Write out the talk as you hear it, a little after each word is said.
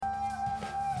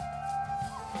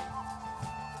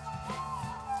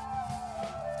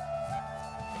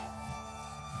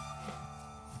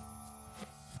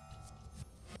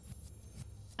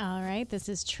right. This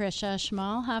is Trisha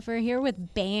Schmalhofer here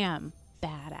with BAM,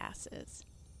 Badasses,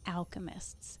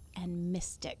 Alchemists, and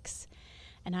Mystics.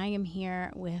 And I am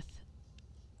here with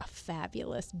a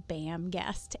fabulous BAM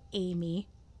guest, Amy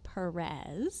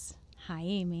Perez. Hi,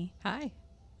 Amy. Hi.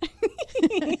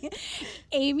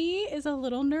 Amy is a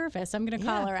little nervous. I'm going to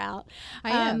call her out.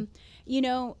 I am. You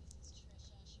know,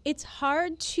 it's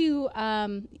hard to,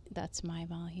 that's my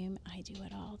volume. I do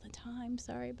it all the time.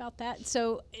 Sorry about that.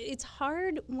 So it's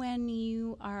hard when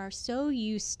you are so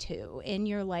used to in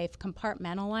your life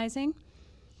compartmentalizing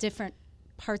different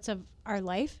parts of our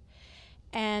life.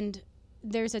 And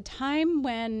there's a time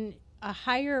when a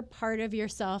higher part of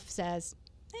yourself says,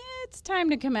 it's time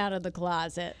to come out of the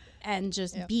closet and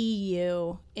just be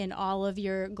you in all of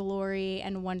your glory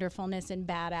and wonderfulness and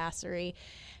badassery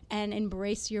and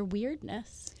embrace your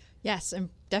weirdness. Yes, I'm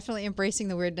definitely embracing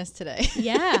the weirdness today.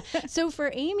 Yeah. So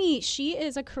for Amy, she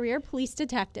is a career police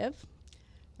detective,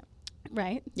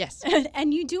 right? Yes.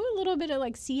 And you do a little bit of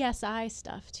like CSI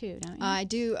stuff too, don't you? I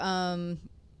do.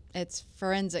 It's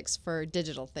forensics for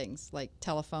digital things like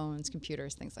telephones,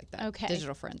 computers, things like that. Okay.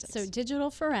 Digital forensics. So digital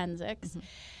forensics. Mm-hmm.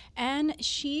 And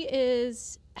she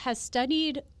has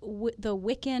studied the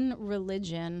Wiccan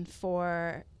religion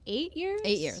for 8 years?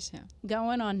 8 years, yeah.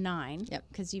 Going on 9. Yep.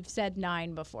 Because you've said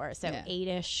 9 before, so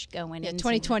 8-ish going into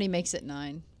 2020 makes it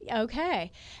 9.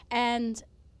 Okay. And,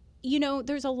 you know,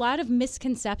 there's a lot of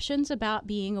misconceptions about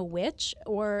being a witch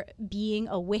or being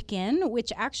a Wiccan,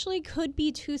 which actually could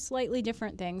be two slightly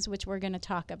different things, which we're going to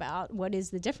talk about. What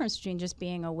is the difference between just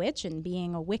being a witch and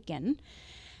being a Wiccan?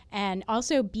 And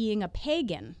also being a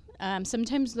pagan.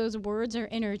 Sometimes those words are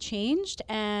interchanged,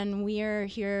 and we are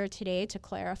here today to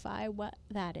clarify what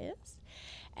that is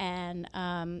and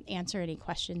answer any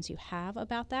questions you have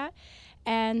about that.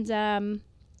 And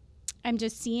I'm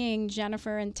just seeing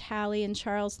Jennifer and Tally and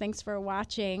Charles. Thanks for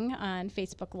watching on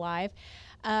Facebook Live.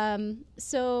 And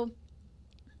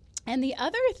the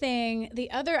other thing,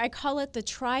 I call it the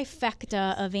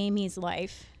trifecta of Amy's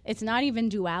life. It's not even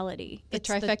duality. The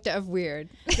trifecta of weird.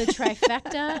 The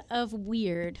trifecta of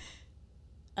weird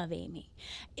of Amy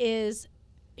is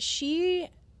she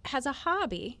has a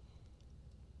hobby,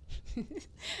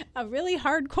 a really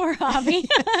hardcore hobby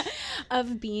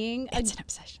of being It's an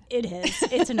obsession. It is.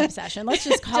 It's an obsession. Let's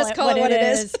just call it what it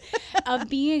is. Of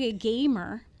being a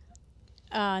gamer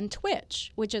on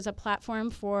Twitch, which is a platform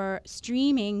for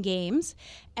streaming games.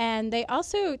 And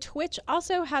Twitch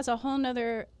also has a whole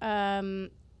nother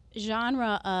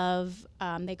genre of,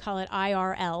 they call it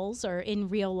IRLs, or in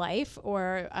real life,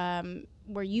 or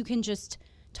where you can just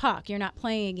talk. You're not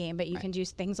playing a game, but you can do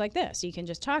things like this. You can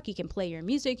just talk. You can play your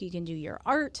music. You can do your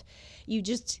art. You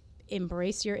just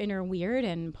embrace your inner weird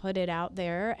and put it out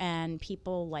there, and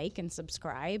people like and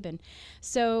subscribe. And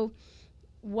so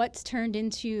what's turned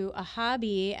into a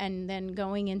hobby and then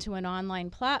going into an online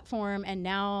platform, and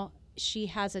now she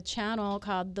has a channel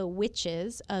called The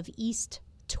Witches of East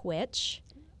Twitch.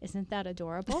 Isn't that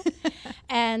adorable?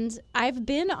 And I've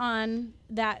been on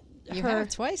that. You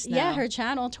have twice now. Yeah, her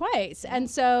channel twice. And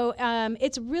so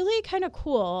it's really kind of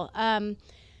cool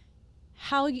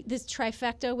how this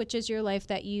trifecta, which is your life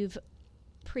that you've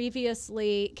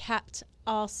previously kept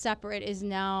all separate, is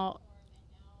now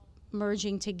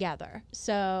merging together.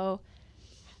 So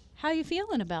how are you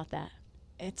feeling about that?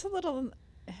 It's a little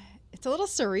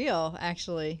surreal,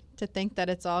 actually, to think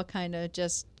that it's all kind of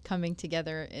just coming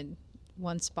together in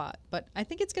one spot. But I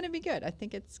think it's going to be good. I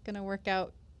think it's going to work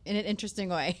out in an interesting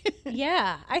way.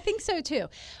 Yeah, I think so too.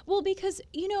 Well, because,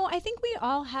 you know, I think we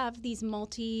all have these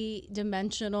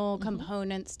multi-dimensional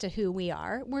components to who we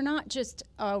are. We're not just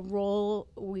a role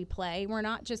we play. We're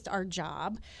not just our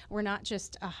job. We're not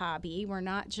just a hobby. We're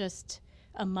not just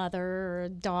a mother or a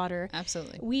daughter.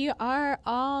 Absolutely. We are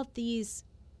all these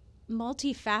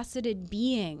multifaceted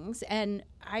beings, and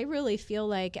I really feel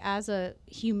like as a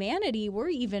humanity, we're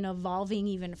even evolving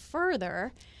even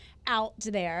further out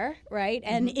there, right?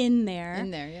 And in there,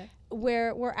 yeah.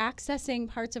 Where we're accessing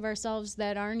parts of ourselves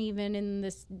that aren't even in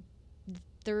this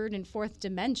third and fourth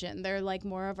dimension. They're like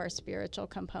more of our spiritual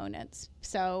components.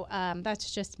 So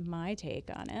that's just my take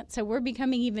on it. So we're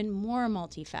becoming even more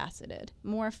multifaceted,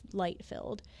 more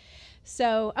light-filled.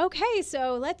 So, okay,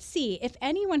 so let's see. If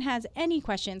anyone has any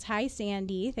questions, hi,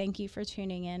 Sandy. Thank you for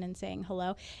tuning in and saying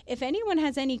hello. If anyone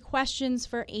has any questions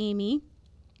for Amy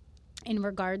in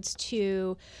regards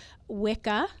to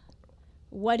Wicca,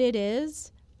 what it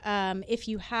is, if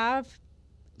you have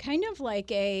kind of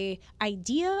like a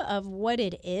idea of what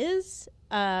it is,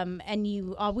 and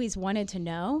you always wanted to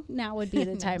know, now would be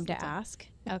the time to ask.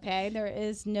 Okay, there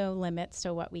is no limits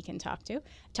to what we can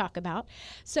talk about.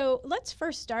 So let's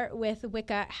first start with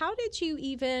Wicca. How did you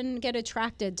even get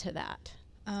attracted to that?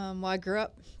 Well, I grew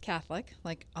up Catholic,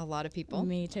 like a lot of people.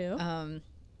 Me too.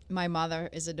 My mother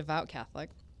is a devout Catholic.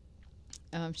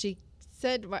 She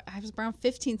said, I was around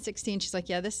 15, 16. She's like,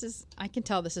 yeah, I can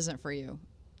tell this isn't for you.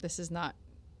 This is not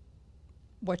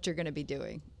what you're going to be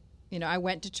doing. You know, I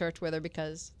went to church with her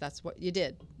because that's what you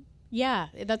did. Yeah,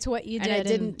 that's what you did. And I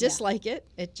didn't dislike it.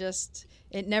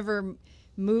 It never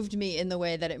moved me in the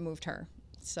way that it moved her.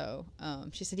 So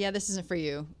she said, yeah, this isn't for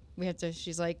you.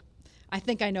 She's like, I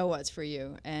think I know what's for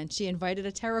you. And she invited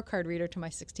a tarot card reader to my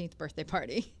 16th birthday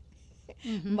party,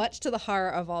 much to the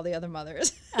horror of all the other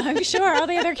mothers. I'm sure, all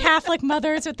the other Catholic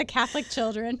mothers with the Catholic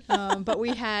children. But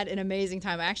we had an amazing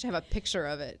time. I actually have a picture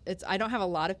of it. I don't have a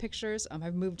lot of pictures.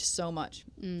 I've moved so much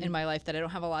in my life that I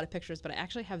don't have a lot of pictures, but I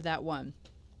actually have that one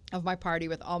of my party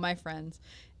with all my friends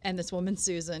and this woman,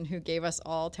 Susan, who gave us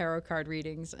all tarot card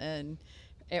readings. And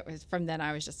it was from then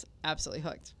I was just absolutely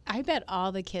hooked. I bet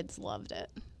all the kids loved it.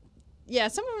 Yeah,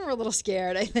 some of them were a little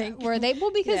scared, I think. Were they?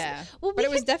 Well, because but it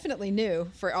was definitely new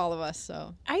for all of us.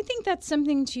 So I think that's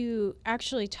something to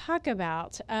actually talk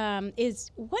about.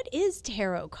 Is what is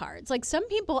tarot cards? Like, some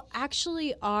people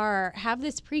actually have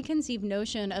this preconceived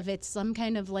notion of it's some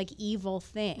kind of like evil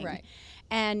thing, right?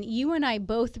 And you and I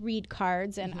both read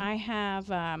cards, and I have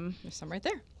there's some right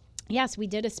there. Yes, we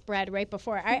did a spread right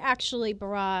before. I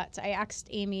asked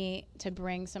Amy to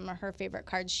bring some of her favorite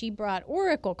cards. She brought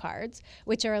oracle cards,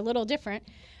 which are a little different.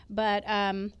 But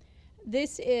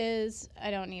this is,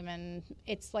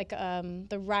 it's like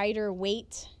the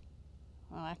Rider-Waite.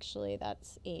 Well, actually,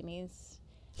 that's Amy's.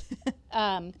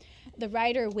 The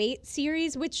Rider-Waite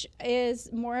series, which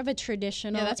is more of a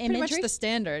traditional imagery. Yeah, that's pretty much the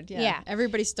standard. Yeah.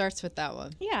 Everybody starts with that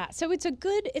one. Yeah, so it's a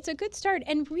good start.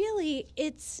 And really,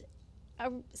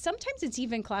 sometimes it's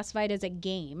even classified as a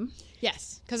game.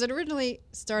 Yes, because it originally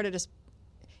started as,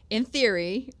 in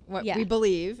theory, we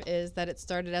believe is that it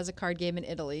started as a card game in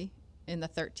Italy in the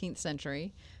 13th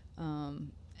century,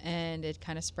 and it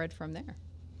kind of spread from there.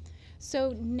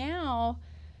 So now,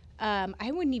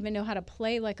 I wouldn't even know how to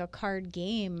play like a card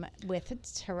game with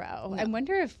tarot. No. I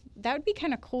wonder if that would be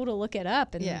kind of cool to look it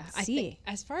up and see. I think,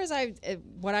 as far as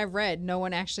what I've read, no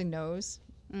one actually knows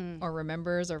or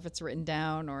remembers, or if it's written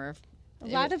down, or if a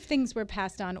lot of things were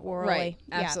passed on orally. Right,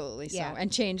 absolutely. So,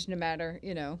 and changed no matter,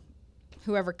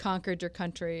 whoever conquered your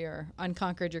country or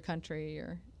unconquered your country,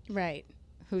 or right,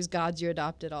 whose gods you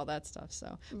adopted, all that stuff.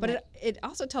 So, but it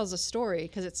also tells a story,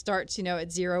 because it starts,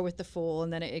 at 0 with the Fool,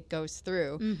 and then it goes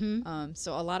through. Mm-hmm.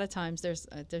 So a lot of times there's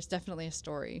definitely a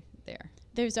story there.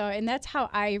 And that's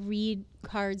how I read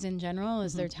cards in general,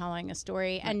 is they're telling a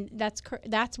story, and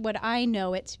that's what I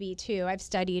know it to be too. I've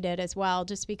studied it as well,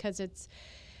 just because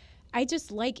I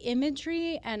just like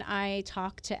imagery, and I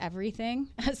talk to everything.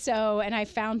 And I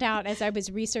found out as I was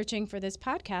researching for this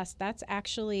podcast, that's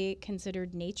actually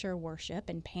considered nature worship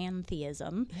and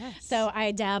pantheism. Yes. So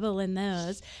I dabble in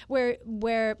those,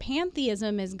 where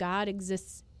pantheism is God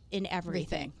exists in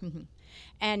everything. Mm-hmm.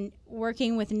 And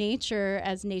working with nature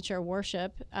as nature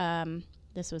worship,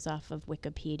 this was off of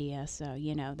Wikipedia, so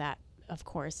that of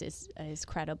course is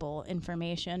credible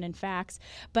information and facts.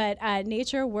 But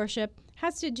nature worship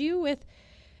has to do with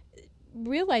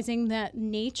realizing that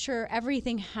nature,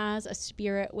 everything has a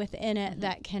spirit within it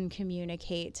that can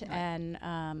communicate and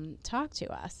talk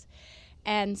to us.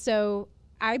 And so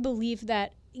I believe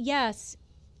that, yes,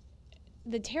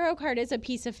 the tarot card is a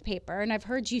piece of paper, and I've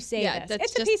heard you say this.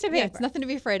 It's a piece of paper. Yeah, it's nothing to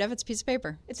be afraid of. It's a piece of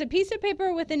paper. It's a piece of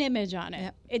paper with an image on it.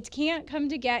 Yep. It can't come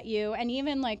to get you. And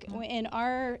even like in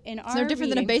our it's no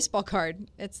different than a baseball card.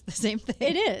 It's the same thing.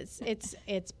 It is.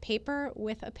 It's paper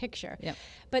with a picture. Yep.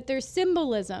 But there's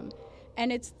symbolism,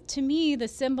 and to me the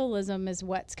symbolism is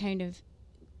what's kind of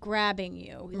grabbing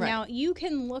you. Right. Now you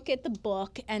can look at the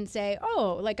book and say,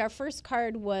 oh, like our first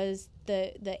card was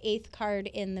the 8th card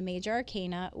in the Major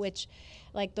Arcana, which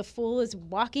like the Fool is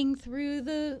walking through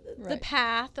the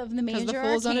path of the Major Arcana. The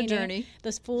Fool's on a journey.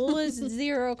 The Fool is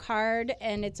 0 card,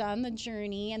 and it's on the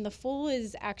journey. And the Fool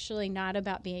is actually not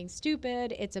about being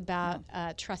stupid. It's about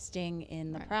trusting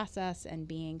in the process and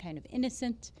being kind of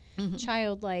innocent,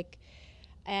 childlike.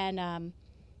 And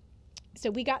so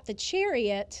we got the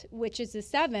Chariot, which is the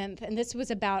 7th, and this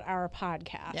was about our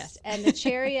podcast. Yes. And the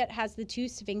Chariot has the 2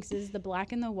 sphinxes, the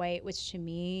black and the white, which to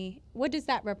me, what does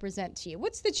that represent to you?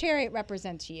 What's the Chariot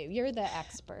represent to you? You're the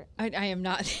expert. I am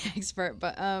not the expert,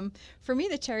 but for me,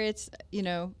 the Chariot's,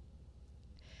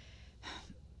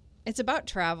 it's about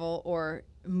travel, or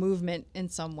movement in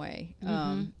some way.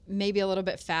 Maybe a little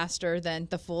bit faster than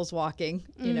the Fool's Walking,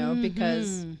 you know,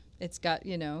 because it's got,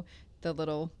 you know, the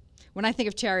little, when I think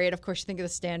of Chariot, of course you think of the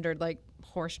standard like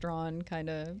horse-drawn kind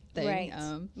of thing. Right.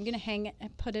 I'm going to hang it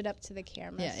and put it up to the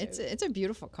camera. Yeah, it's a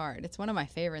beautiful card. It's one of my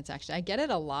favorites, actually. I get it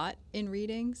a lot in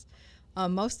readings,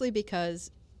 mostly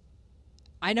because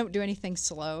I don't do anything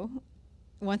slow.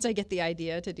 Once I get the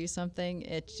idea to do something,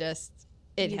 it just,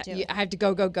 I have to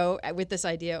go with this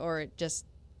idea, or it just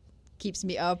keeps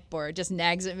me up, or it just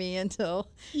nags at me until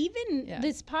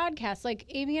this podcast, like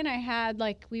Amy and I had,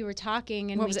 like, we were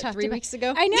talking, and what was it, 3 weeks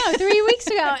ago? I know, 3 weeks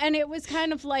ago, and it was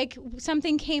kind of like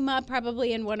something came up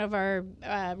probably in one of our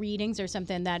readings or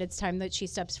something, that it's time that she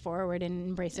steps forward and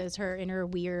embraces her inner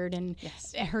weird, and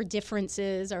her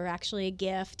differences are actually a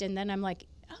gift. And then I'm like,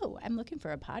 oh, I'm looking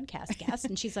for a podcast guest.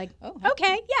 And she's like, oh,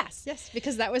 okay, yes. Yes,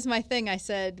 because that was my thing. I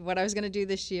said what I was going to do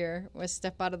this year was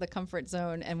step out of the comfort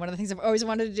zone. And one of the things I've always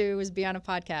wanted to do was be on a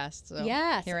podcast. So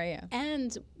here I am.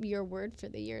 And your word for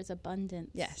the year is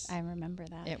abundance. Yes. I remember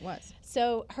that. It was.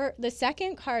 So the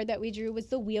second card that we drew was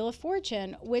the Wheel of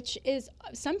Fortune, which is,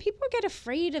 some people get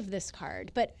afraid of this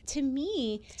card. But to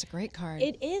me, it's a great card.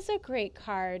 It is a great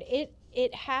card.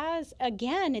 It has,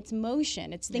 again, it's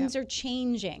motion. It's things are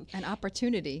changing. An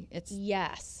opportunity. It's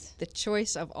the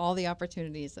choice of all the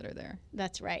opportunities that are there.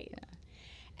 That's right. Yeah.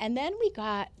 And then we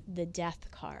got the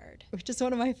Death card, which is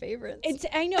one of my favorites.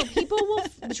 I know people will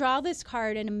draw this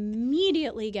card and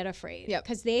immediately get afraid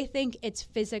because they think it's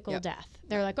physical death.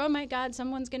 They're like, oh my God,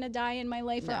 someone's going to die in my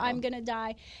life, or I'm going to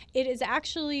die. It is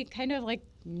actually kind of like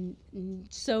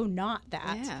so not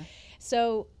that. Yeah.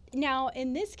 So now,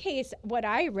 in this case, what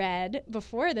I read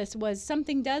before this was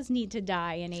something does need to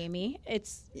die in Amy.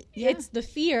 It's the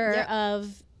fear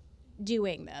of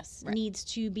doing this needs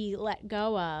to be let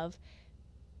go of,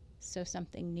 so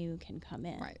something new can come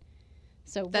in. Right.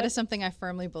 So that is something I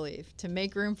firmly believe. To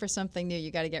make room for something new,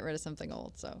 you got to get rid of something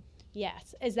old. So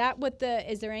yes. Is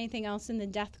there anything else in the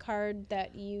Death card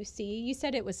that you see? You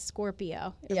said it was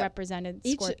Scorpio. It represented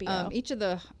Scorpio. Each of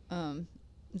the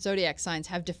zodiac signs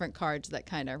have different cards that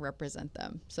kind of represent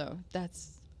them. So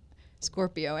that's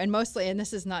Scorpio. And mostly, and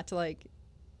this is not to like,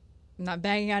 I'm not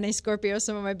banging on any Scorpios.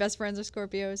 Some of my best friends are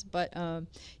Scorpios, but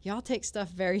y'all take stuff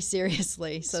very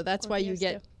seriously. So that's why you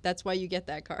get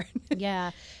that card.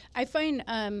 Yeah. I find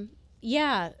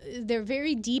they're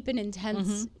very deep and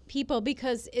intense people,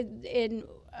 because in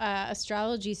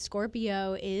astrology,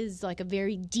 Scorpio is like a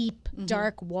very deep,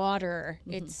 dark water.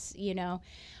 It's, you know,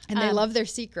 and they love their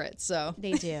secrets. So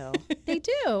they do. They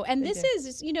do. And this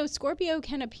is, you know, Scorpio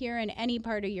can appear in any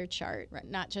part of your chart,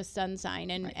 not just sun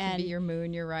sign. And it can be your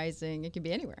moon, your rising. It can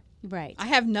be anywhere. Right. I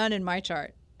have none in my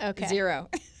chart. Okay. 0.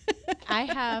 I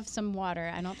have some water.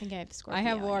 I don't think I have Scorpio. I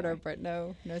have water, but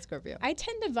no Scorpio. I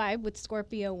tend to vibe with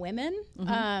Scorpio women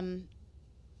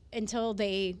until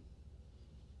they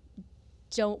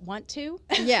don't want to.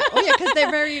 Yeah. Oh yeah, because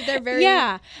they're very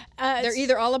they're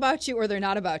either all about you or they're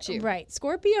not about you. Right.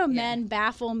 Scorpio men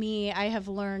baffle me. I have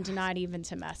learned not even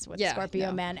to mess with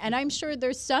Scorpio men. And I'm sure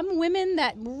there's some women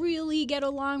that really get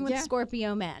along with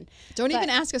Scorpio men. Don't even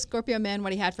ask a Scorpio man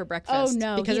what he had for breakfast. Oh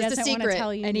no, because it's a secret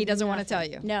and he doesn't want to tell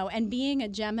you. No, and being a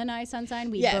Gemini sun sign,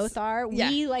 we both are,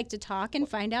 we like to talk and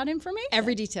find out information.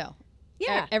 Every detail.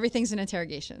 Yeah. Everything's an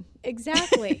interrogation.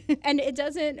 Exactly. And it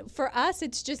doesn't, for us,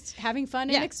 it's just having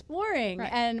fun and exploring.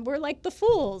 Right. And we're like the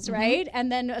fools, right?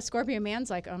 And then a Scorpio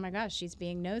man's like, oh my gosh, she's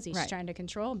being nosy. She's trying to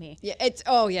control me. Yeah,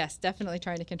 yes, definitely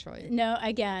trying to control you. No,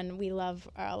 again, we love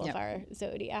all of our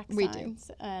zodiac signs. We do.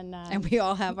 And we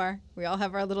all have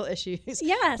our little issues.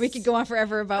 Yes. We could go on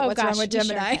forever about what's wrong with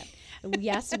Gemini. Sure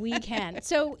yes, we can.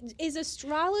 So is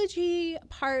astrology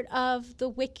part of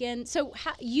the Wiccan? So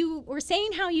you were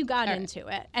saying how you got into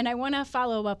it, and I want to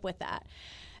follow up with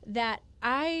that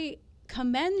I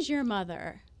commend your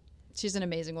mother. She's an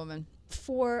amazing woman.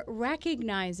 For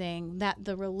recognizing that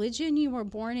the religion you were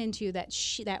born into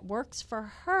that works for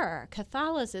her,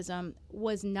 Catholicism,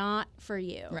 was not for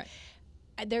you. Right.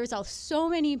 There's so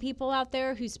many people out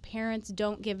there whose parents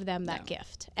don't give them that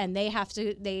gift, and they have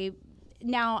to.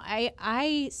 Now,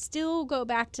 I still go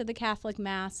back to the Catholic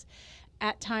Mass.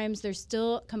 At times, there's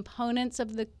still components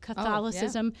of the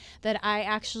Catholicism that I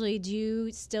actually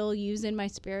do still use in my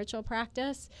spiritual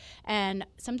practice. And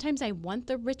sometimes I want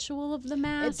the ritual of the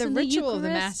Mass. The ritual of the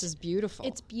Mass is beautiful.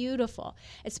 It's beautiful,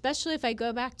 especially if I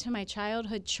go back to my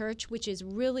childhood church, which is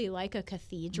really like a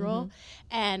cathedral.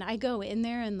 And I go in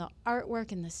there and the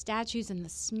artwork and the statues and the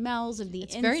smells of the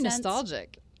incense. It's very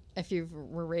nostalgic. if you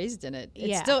were raised in it.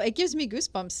 Yeah. It gives me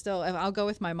goosebumps still. I'll go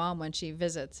with my mom when she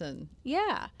visits, and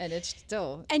it's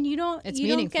still, and you don't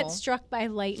meaningful. Get struck by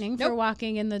lightning Nope. for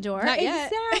walking in the door. Not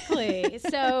yet. Exactly.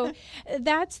 So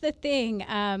that's the thing.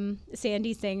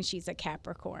 Sandy's saying she's a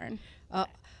Capricorn.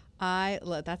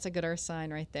 That's a good earth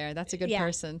sign right there. That's a good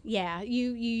person. Yeah,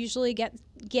 you usually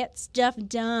get stuff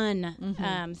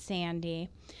done, Sandy.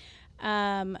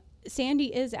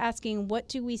 Sandy is asking, what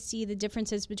do we see the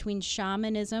differences between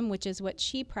shamanism, which is what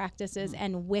she practices,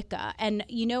 and Wicca? And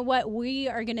you know what? We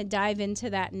are going to dive into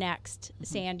that next,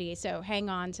 Sandy, so hang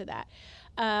on to that.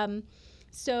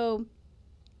 So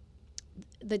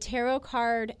the tarot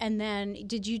card, and then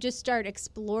did you just start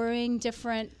exploring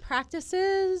different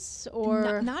practices,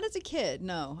 or not as a kid?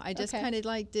 No, I just kind of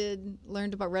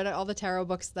read all the tarot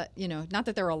books that, not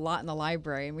that there were a lot in the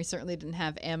library, and we certainly didn't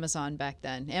have Amazon back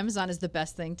then. Amazon is the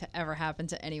best thing to ever happen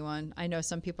to anyone. I know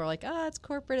some people are like, it's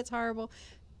corporate, it's horrible.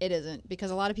 It isn't,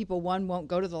 because a lot of people, won't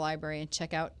go to the library and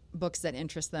check out books that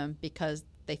interest them because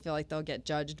they feel like they'll get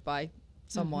judged by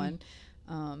someone.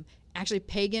 Actually,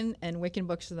 pagan and Wiccan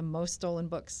books are the most stolen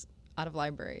books out of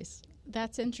libraries.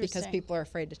 That's interesting. Because people are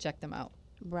afraid to check them out.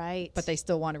 Right. But they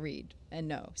still want to read and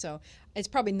know. So it's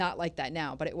probably not like that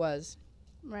now, but it was.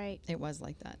 Right. It was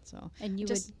like that. So. And you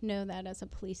would know that as a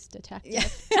police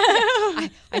detective. Yeah.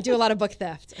 I do a lot of book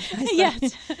theft.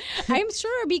 Yes. I'm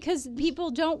sure, because people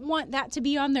don't want that to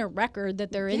be on their record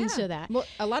that they're into that. Well,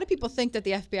 a lot of people think that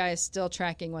the FBI is still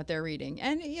tracking what they're reading.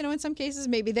 And, in some cases,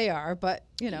 maybe they are. But,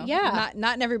 not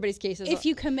in everybody's cases. If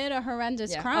you commit a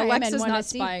horrendous crime. Alexa's not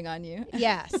spying on you.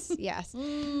 Yes, yes.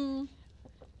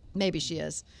 Maybe she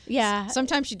is. Yeah.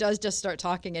 Sometimes she does just start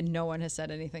talking and no one has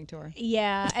said anything to her.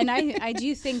 Yeah. And I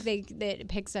do think that it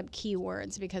picks up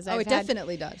keywords, because it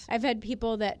definitely does. I've had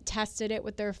people that tested it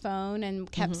with their phone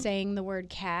and kept saying the word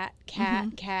cat,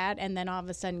 cat, and then all of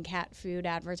a sudden cat food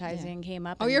advertising came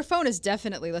up. Oh, your phone is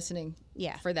definitely listening.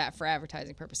 Yeah. For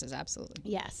advertising purposes, absolutely.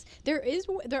 Yes.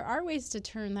 There are ways to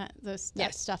turn that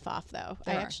stuff off, though.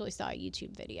 I actually saw a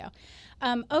YouTube video.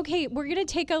 Okay, we're going to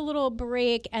take a little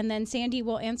break, and then Sandy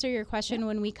will answer your question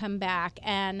when we come back.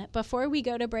 And before we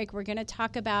go to break, we're going to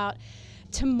talk about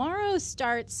tomorrow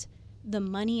starts the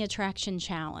Money Attraction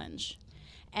Challenge.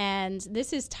 And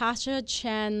this is Tasha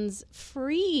Chen's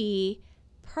free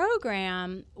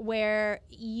program where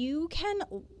you can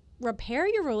repair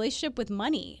your relationship with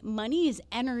money. Money is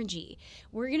energy.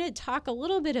 We're going to talk a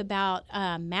little bit about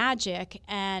magic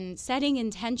and setting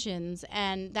intentions,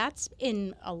 and that's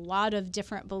in a lot of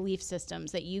different belief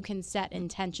systems that you can set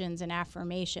intentions and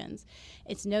affirmations.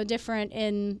 It's no different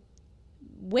in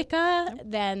Wicca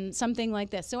than something like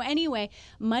this. So anyway,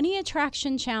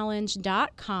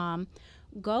 moneyattractionchallenge.com.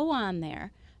 Go on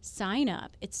there, sign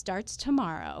up. It starts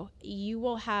tomorrow. You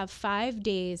will have 5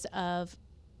 days of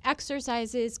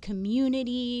exercises,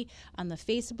 community on the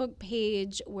Facebook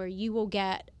page, where you will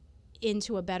get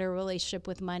into a better relationship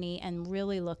with money and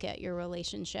really look at your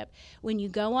relationship. When you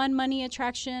go on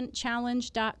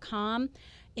moneyattractionchallenge.com,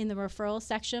 in the referral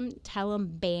section, tell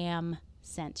them BAM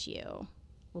sent you.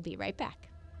 We'll be right back.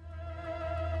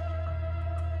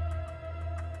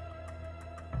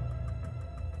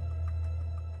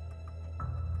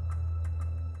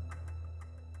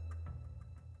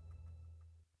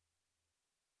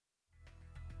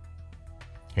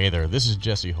 Hey there, this is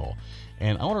Jesse Hull,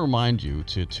 and I want to remind you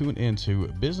to tune into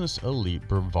Business Elite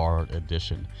Brevard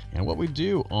Edition. And what we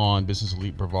do on Business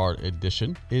Elite Brevard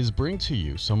Edition is bring to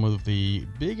you some of the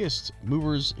biggest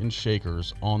movers and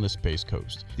shakers on the Space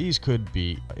Coast. These could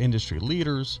be industry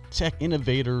leaders, tech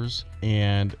innovators,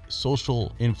 and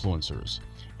social influencers.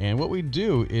 And what we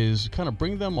do is kind of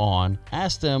bring them on,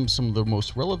 ask them some of the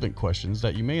most relevant questions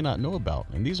that you may not know about.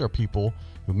 And these are people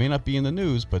who may not be in the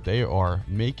news, but they are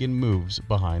making moves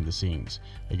behind the scenes.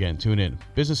 Again, tune in.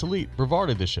 Business Elite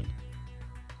Brevard Edition.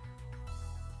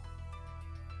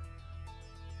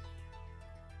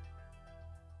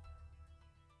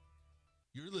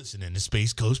 You're listening to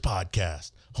Space Coast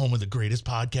Podcast, home of the greatest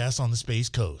podcasts on the Space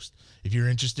Coast. If you're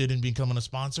interested in becoming a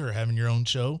sponsor or having your own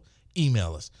show,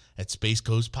 email us at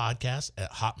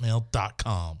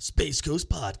spacecoastpodcast@hotmail.com. Space Coast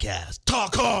Podcast.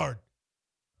 Talk hard!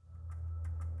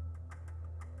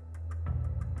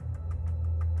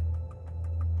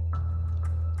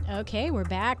 Okay, we're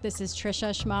back. This is Trisha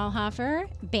Schmalhofer,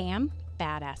 BAM,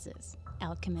 Badasses,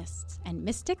 Alchemists, and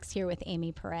Mystics, here with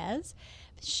Amy Perez.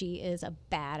 She is a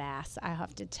badass, I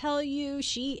have to tell you.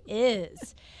 She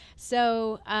is.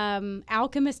 So,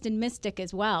 alchemist and mystic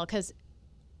as well, because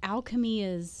alchemy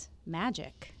is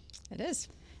magic. It is.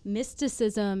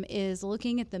 Mysticism is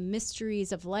looking at the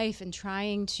mysteries of life and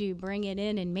trying to bring it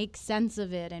in and make sense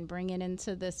of it and bring it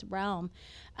into this realm.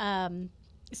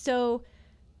 So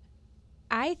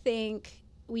I think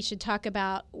we should talk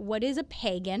about what is a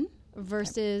pagan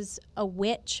versus a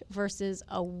witch versus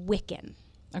a Wiccan.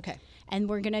 Okay. And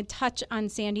we're going to touch on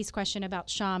Sandy's question about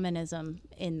shamanism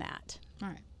in that. All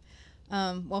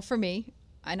right. Well, for me,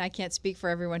 and I can't speak for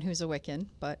everyone who's a Wiccan,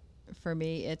 but for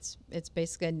me, it's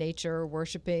basically a nature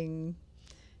worshiping,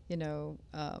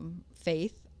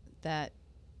 faith that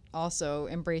also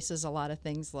embraces a lot of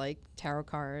things like tarot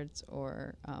cards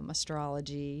or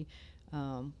astrology.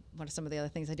 What are some of the other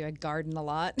things I do? I garden a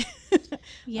lot.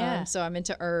 Yeah. So I'm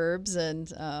into herbs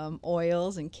and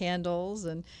oils and candles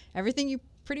and everything you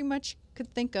pretty much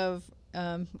could think of.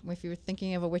 If you were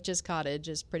thinking of a witch's cottage,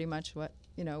 is pretty much what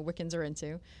Wiccans are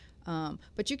into.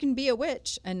 But you can be a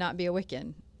witch and not be a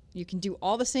Wiccan. You can do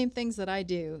all the same things that I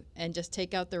do and just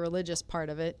take out the religious part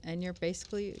of it, and you're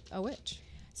basically a witch.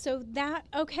 So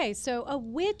so a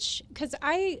witch, because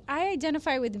I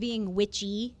identify with being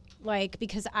witchy,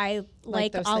 because I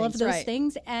like all of those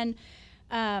things. And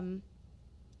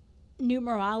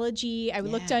numerology, I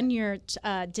looked on your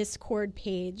Discord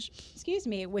page,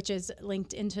 which is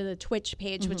linked into the Twitch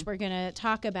page, which we're going to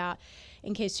talk about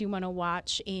in case you want to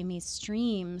watch Amy's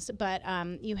streams. But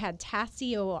you had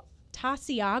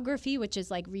Tasseography, which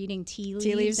is like reading tea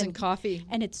leaves and coffee.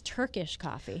 And it's Turkish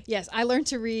coffee. Yes, I learned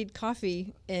to read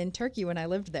coffee in Turkey when I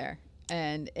lived there.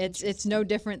 And it's no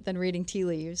different than reading tea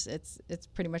leaves. It's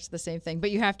pretty much the same thing, but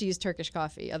you have to use Turkish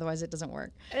coffee, otherwise it doesn't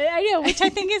work. I know, which I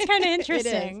think is kind of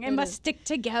interesting. It must stick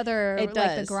together, it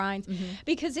does. The grinds,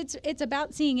 because it's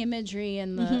about seeing imagery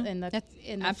in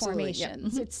the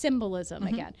formations. It's symbolism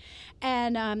again.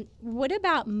 And what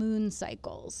about moon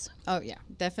cycles? Oh yeah,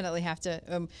 definitely have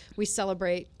to. We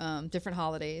celebrate different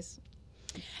holidays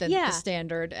than the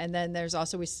standard, and then there's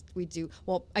also we do,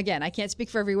 well, again, I can't speak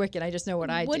for every Wiccan, I just know what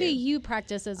I do. What do you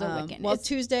practice as a Wiccan? Well,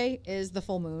 Tuesday is the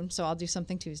full moon, so I'll do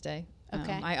something Tuesday.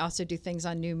 Okay. I also do things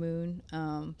on new moon,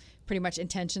 pretty much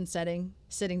intention setting,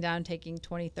 sitting down, taking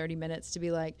 20-30 minutes to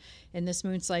be like, in this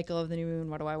moon cycle of the new moon,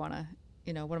 what do I want to,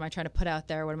 what am I trying to put out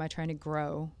there, what am I trying to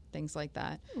grow, things like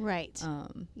that. Right.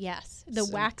 Yes. The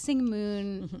waxing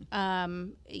moon,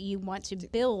 you want to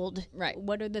build. Right.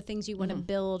 What are the things you want to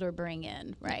build or bring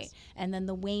in? Right. Yes. And then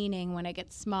the waning, when it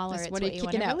gets smaller, it's what you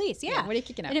want to release. Yeah. What are you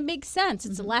kicking out? And it makes sense.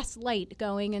 It's less light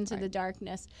going into the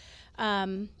darkness.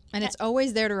 And it's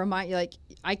always there to remind you, like,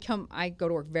 I go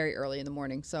to work very early in the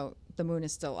morning, so the moon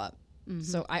is still up.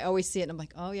 So I always see it and I'm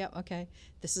like, oh yeah, okay.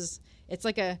 It's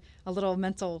like a little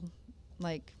mental,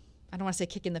 like, I don't want to say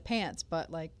kick in the pants, but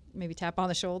like maybe tap on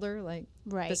the shoulder, like,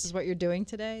 this is what you're doing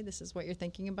today. This is what you're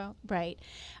thinking about. Right.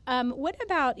 What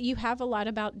about, you have a lot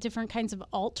about different kinds of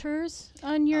altars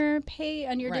on your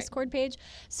Discord page.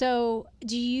 So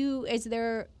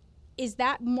is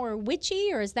that more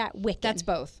witchy or is that Wiccan? That's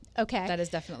both. Okay. That is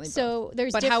definitely both. So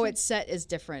there's but how it's set is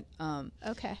different.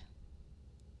 Okay.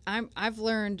 I've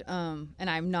learned, and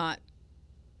I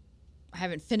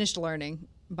haven't finished learning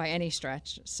by any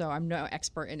stretch, so I'm no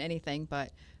expert in anything,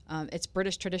 but it's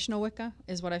British traditional Wicca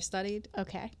is what I've studied.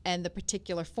 Okay. And the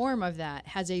particular form of that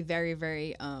has a very,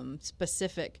 very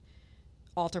specific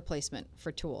altar placement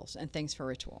for tools and things for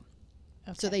ritual.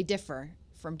 Okay. So they differ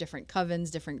from different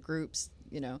covens, different groups.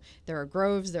 There are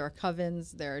groves, there are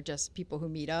covens, there are just people who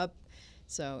meet up.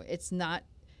 So it's not,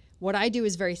 what I do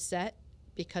is very set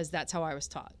because that's how I was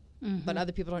taught. But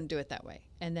other people don't do it that way.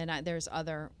 And then there's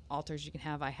other altars you can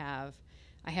have. I have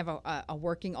a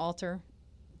working altar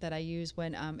that I use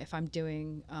when if I'm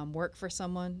doing work for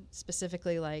someone,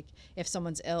 specifically like if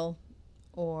someone's ill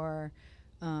or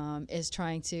is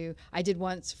trying to. I did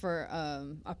once for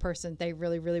a person, they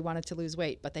really, really wanted to lose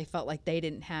weight, but they felt like they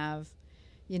didn't have,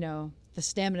 the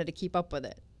stamina to keep up with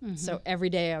it. So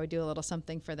every day I would do a little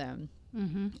something for them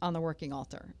on the working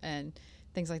altar and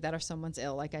things like that. If someone's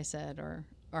ill, like I said, or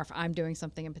if I'm doing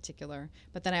something in particular.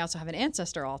 But then I also have an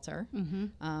ancestor altar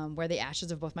where the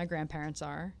ashes of both my grandparents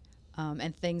are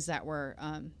and things that were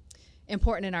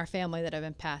important in our family that have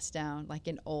been passed down, like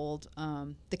an old,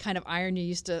 the kind of iron you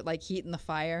used to like heat in the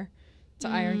fire to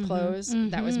iron clothes.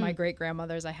 That was my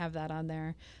great-grandmother's. I have that on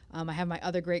there. I have my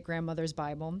other great-grandmother's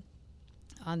Bible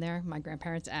on there, my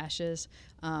grandparents' ashes,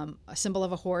 a symbol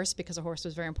of a horse because a horse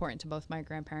was very important to both my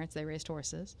grandparents. They raised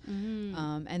horses.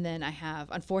 And then I have,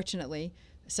 unfortunately,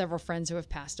 several friends who have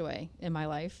passed away in my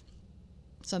life,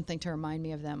 something to remind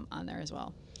me of them on there as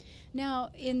well. Now,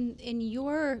 in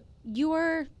your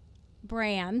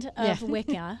brand of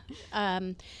Wicca,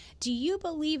 do you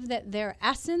believe that their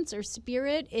essence or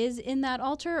spirit is in that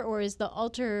altar, or is the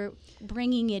altar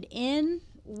bringing it in?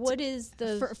 What is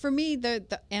the... For me,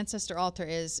 the ancestor altar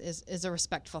is a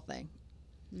respectful thing.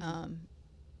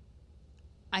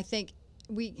 I think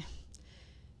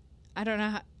I don't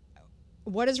know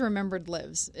what is remembered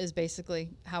lives is basically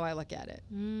how I look at it.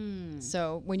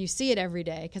 So when you see it every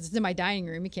day, because it's in my dining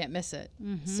room, you can't miss it.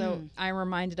 So I'm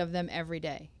reminded of them every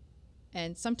day.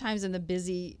 And sometimes in the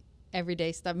busy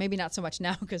everyday stuff, maybe not so much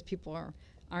now because people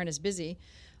aren't as busy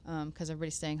because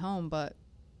everybody's staying home, but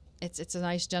it's a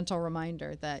nice gentle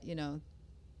reminder that, you know,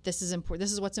 this is important.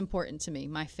 This is what's important to me,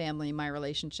 my family, my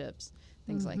relationships,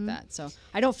 things like that. So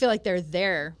I don't feel like they're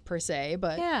there per se,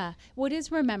 but yeah, what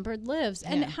is remembered lives.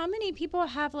 And how many people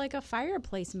have like a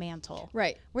fireplace mantle,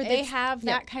 right, where they have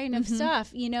that kind of stuff?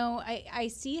 You know, I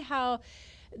see how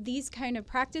these kind of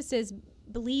practices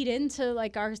bleed into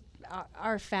like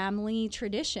our family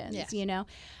traditions. You know,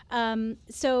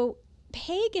 so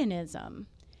paganism,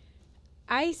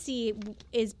 I see,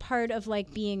 is part of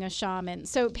like being a shaman.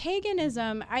 So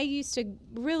paganism, I used to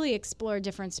really explore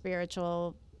different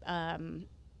spiritual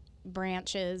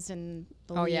branches and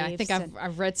beliefs. Oh yeah, I think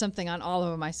I've read something on all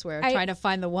of them, I swear, trying to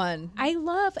find the one. I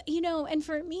love, you know, and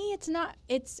for me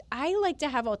I like to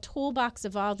have a toolbox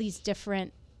of all these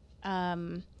different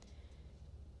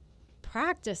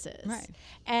practices. Right.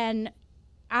 And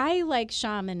I like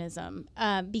shamanism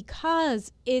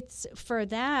because it's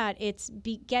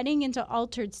getting into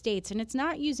altered states, and it's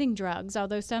not using drugs,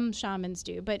 although some shamans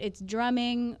do, but it's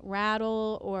drumming,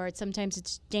 rattle, or sometimes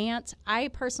it's dance. I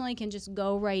personally can just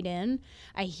go right in.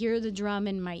 I hear the drum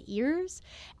in my ears,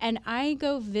 and I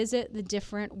go visit the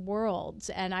different worlds,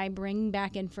 and I bring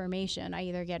back information. I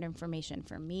either get information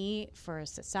for me, for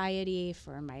society,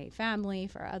 for my family,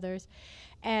 for others,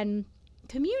 and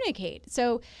communicate.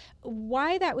 So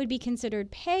why that would be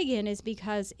considered pagan is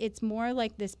because it's more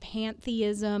like this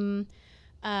pantheism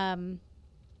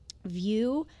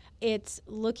view. It's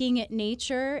looking at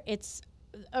nature. It's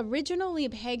originally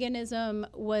paganism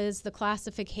was the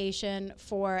classification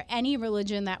for any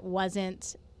religion that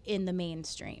wasn't in the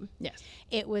mainstream. Yes.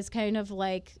 It was kind of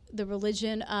like the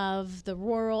religion of the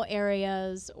rural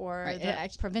areas or the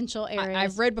provincial areas.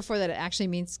 I've read before that it actually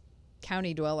means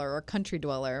county dweller or country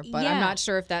dweller, but I'm not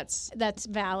sure if that's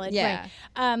valid. Yeah.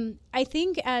 Right. I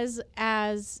think as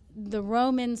the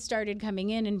Romans started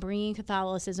coming in and bringing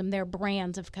Catholicism, their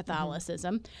brands of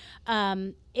Catholicism,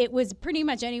 it was pretty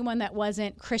much anyone that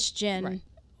wasn't Christian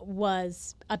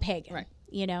was a pagan. Right.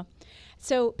 You know.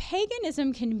 So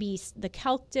paganism can be the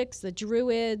Celtics, the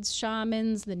Druids,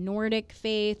 shamans, the Nordic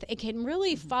faith. It can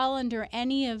really fall under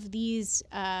any of these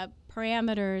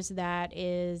parameters that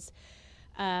is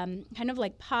kind of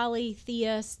like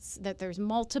polytheists, that there's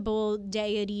multiple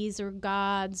deities or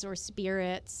gods or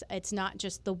spirits. It's not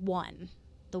just the one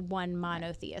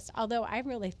monotheist. Although I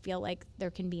really feel like there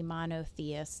can be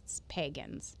monotheists,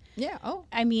 pagans. Yeah. Oh,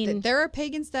 I mean, there are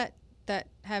pagans that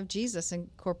have Jesus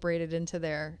incorporated into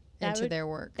their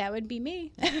work. That would be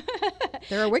me.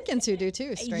 There are Wiccans who do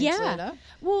too, strangely enough.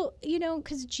 Well, you know,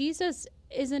 because Jesus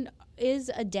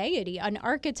is a deity, an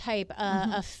archetype,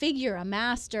 a figure, a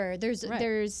master.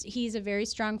 He's a very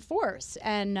strong force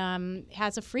and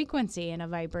has a frequency and a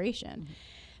vibration.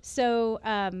 So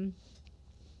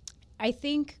I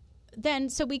think then,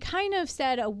 so we kind of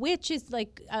said a witch is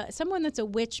like someone that's a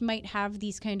witch might have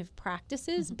these kind of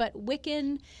practices, but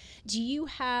Wiccan,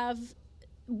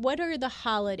 what are the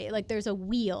holidays? Like there's a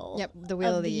wheel. Yep, the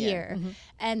wheel of the year.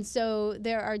 And so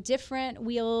there are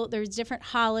there's different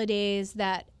holidays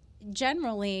that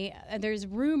generally there's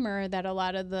rumor that a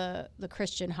lot of the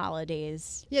Christian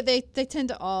holidays. Yeah, they tend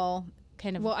to all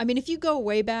kind of. Well, I mean, if you go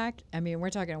way back, we're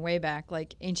talking way back,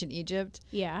 like ancient Egypt.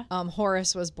 Yeah.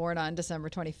 Horus was born on December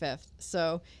 25th.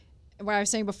 So what I was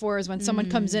saying before is when someone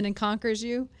comes in and conquers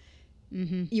you,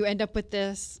 you end up with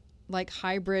this like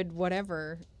hybrid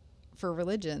whatever for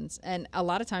religions, and a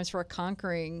lot of times for a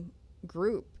conquering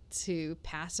group to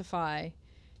pacify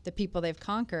the people they've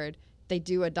conquered, they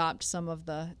do adopt some of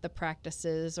the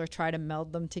practices or try to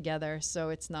meld them together. So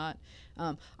it's not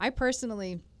I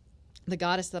personally, the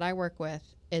goddess that I work with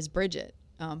is Bridget,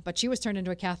 but she was turned into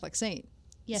a Catholic saint.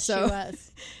 Yes, she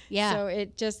was. Yeah. So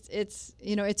it's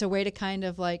it's a way to kind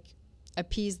of like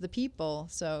appease the people.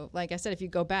 So like I said, if you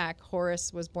go back,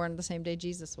 Horus was born the same day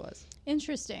Jesus was.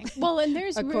 Interesting. Well, and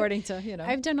there's according to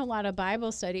I've done a lot of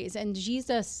Bible studies, and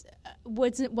Jesus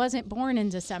wasn't born in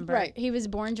December. Right. He was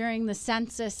born during the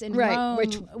census in Rome,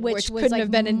 which was couldn't like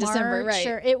have been in March, December. Right.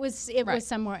 Or it was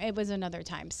somewhere. It was another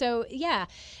time. So yeah,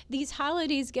 these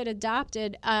holidays get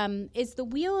adopted. Is the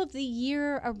wheel of the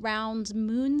year around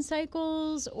moon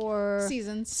cycles or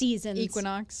seasons,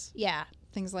 equinox? Yeah.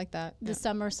 Things like that. The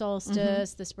summer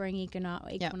solstice, the spring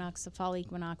equinox, the fall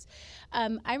equinox.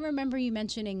 I remember you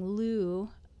mentioning Lou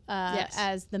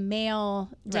as the male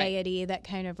deity that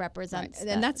kind of represents.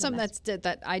 And that's something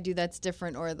that I do that's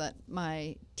different, or that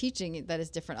my teaching that is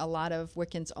different. A lot of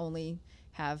Wiccans only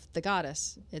have the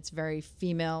goddess. It's very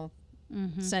female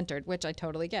centered, which I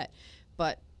totally get.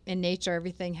 But in nature,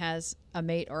 everything has a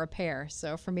mate or a pair.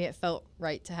 So for me, it felt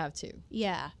right to have two.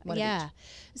 Yeah. One yeah.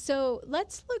 So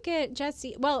let's look at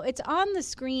Jesse. Well, it's on the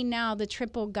screen now, the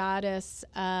triple goddess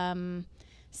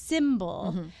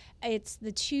symbol. It's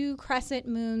the two crescent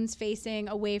moons facing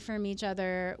away from each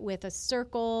other with a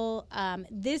circle.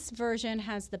 This version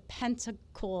has the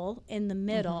pentacle in the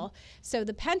middle. So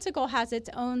the pentacle has its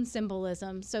own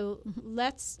symbolism. So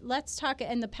let's talk.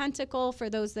 And the pentacle, for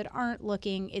those that aren't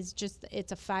looking, is just,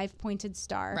 it's a 5-pointed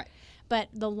star. Right. But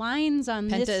the lines on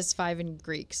Penta this is 5 in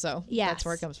Greek, so that's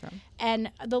where it comes from. And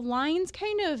the lines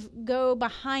kind of go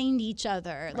behind each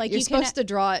other. Right. Like you're supposed to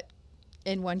draw it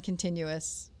in one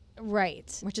continuous.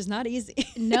 Right. Which is not easy.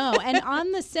 No. And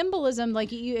on the symbolism,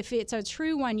 like if it's a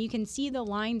true one, you can see the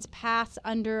lines pass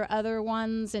under other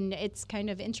ones, and it's kind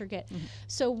of intricate.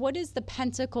 So what does the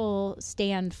pentacle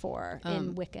stand for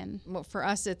in Wiccan? Well, for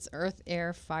us, it's earth,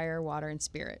 air, fire, water, and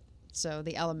spirit. So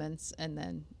the elements, and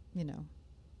then,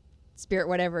 spirit,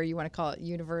 whatever you want to call it,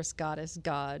 universe, goddess,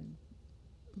 God.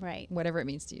 Right. Whatever it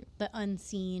means to you. The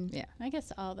unseen. Yeah. I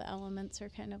guess all the elements are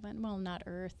kind of, not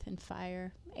earth and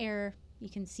fire. Air. You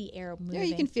can see air moving. Yeah,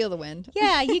 you can feel the wind.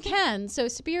 Yeah, you can. So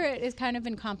spirit is kind of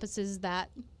encompasses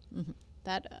that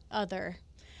that other.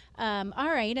 All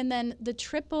right, and then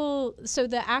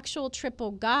the actual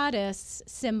triple goddess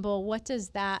symbol, what does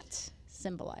that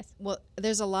symbolize? Well,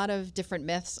 there's a lot of different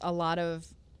myths. A lot of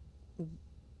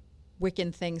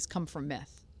Wiccan things come from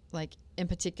myth. Like, in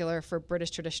particular, for British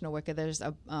traditional Wicca, there's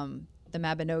the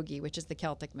Mabinogi, which is the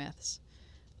Celtic myths.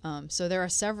 So there are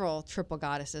several triple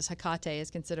goddesses. Hecate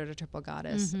is considered a triple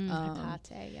goddess.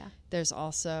 Hecate, yeah. There's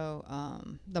also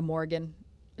the Morgan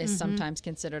is sometimes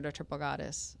considered a triple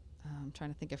goddess. I'm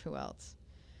trying to think of who else.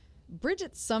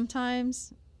 Bridget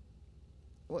sometimes,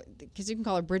 because you can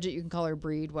call her Bridget, you can call her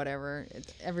Breed, whatever.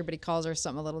 Everybody calls her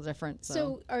something a little different.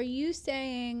 So are you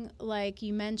saying, like,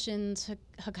 you mentioned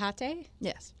Hecate?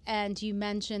 Yes. And you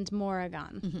mentioned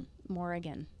Morrigan.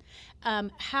 Morrigan.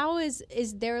 How is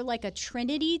there like a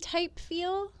Trinity type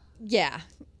feel? Yeah.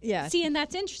 See, and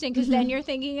that's interesting, because then you're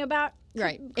thinking about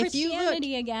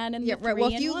Christianity again. And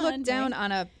Well, if you look down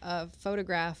on a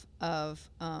photograph of,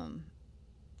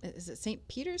 is it St.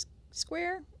 Peter's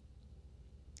Square?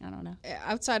 I don't know.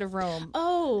 Outside of Rome.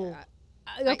 Oh,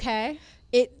 okay.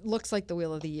 It looks like the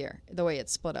Wheel of the Year, the way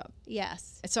it's split up.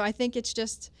 Yes. So I think it's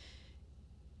just,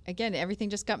 again, everything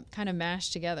just got kind of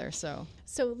mashed together.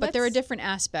 But there are different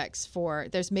aspects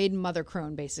there's Maiden, Mother,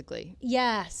 Crone, basically.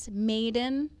 Yes.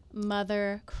 Maiden,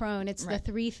 Mother, Crone. It's the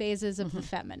 3 phases of the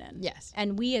feminine. Yes.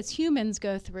 And we as humans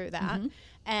go through that.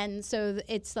 And so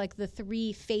it's like the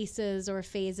 3 faces or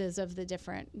phases of the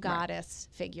different goddess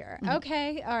figure.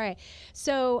 Okay. All right.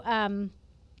 So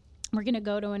we're going to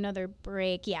go to another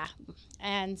break. Yeah.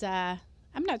 And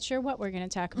I'm not sure what we're going to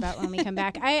talk about when we come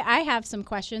back. I have some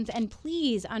questions. And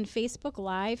please, on Facebook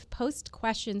Live, post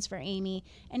questions for Amy.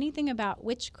 Anything about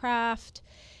witchcraft,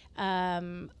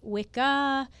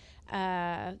 Wicca.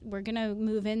 We're going to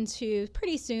move into,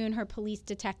 pretty soon, her police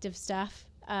detective stuff.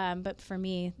 But for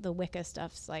me, the Wicca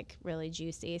stuff's like really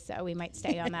juicy, so we might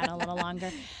stay on that a little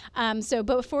longer. So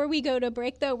before we go to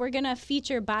break, though, we're going to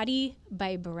feature Body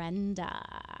by Brenda.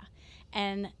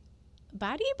 And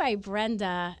Body by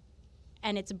Brenda,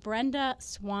 and it's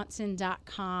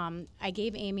BrendaSwanson.com. I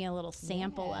gave Amy a little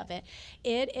sample of it.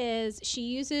 She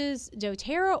uses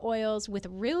doTERRA oils with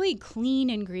really clean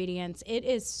ingredients. It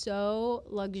is so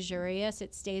luxurious.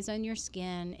 It stays on your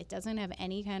skin. It doesn't have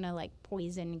any kind of like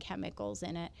poison chemicals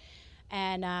in it.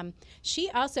 And she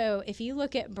also, if you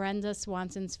look at Brenda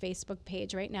Swanson's Facebook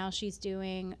page right now, she's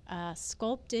doing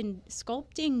sculpting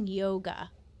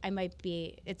yoga.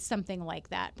 It's something like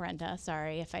that, Brenda.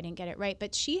 Sorry if I didn't get it right.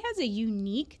 But she has a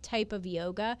unique type of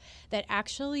yoga that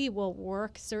actually will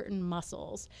work certain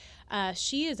muscles.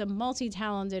 She is a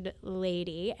multi-talented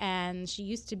lady, and she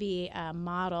used to be a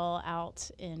model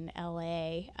out in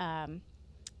LA.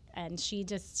 And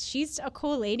she's a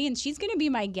cool lady, and she's going to be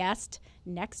my guest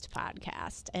next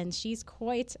podcast. And she's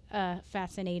quite a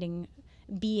fascinating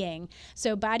being.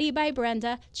 So Body by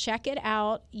Brenda, check it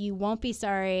out. You won't be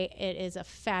sorry. It is a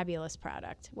fabulous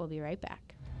product. We'll be right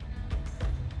back.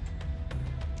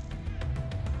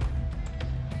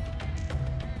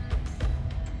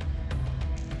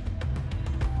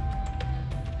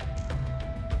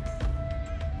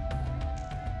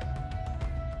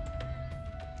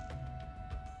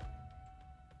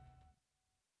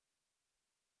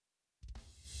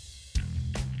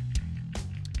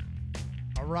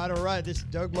 All right. This is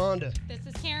Doug Monda. This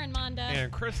is Karen Monda.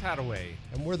 And Chris Hadaway.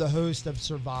 And we're the host of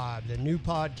Survive, the new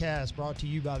podcast brought to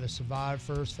you by the Survive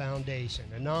First Foundation,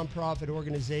 a nonprofit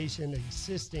organization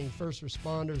assisting first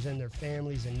responders and their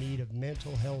families in need of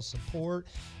mental health support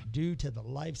due to the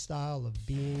lifestyle of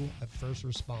being a first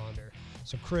responder.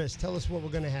 So, Chris, tell us what we're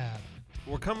going to have.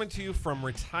 We're coming to you from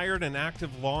retired and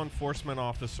active law enforcement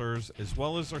officers as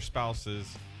well as their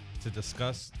spouses to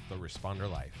discuss the responder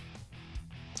life.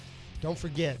 Don't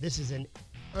forget, this is an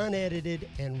unedited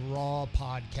and raw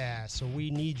podcast, so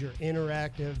we need your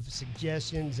interactive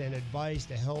suggestions and advice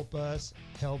to help us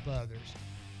help others.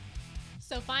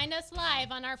 So find us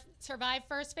live on our Survive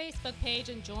First Facebook page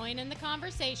and join in the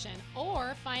conversation,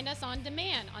 or find us on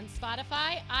demand on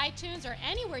Spotify, iTunes, or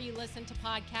anywhere you listen to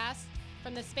podcasts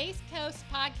from the Space Coast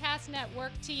Podcast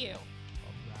Network to you.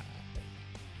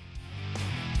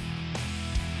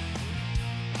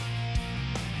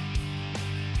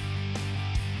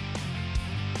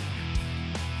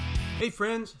 Hey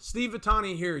friends, Steve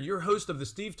Vitani here, your host of the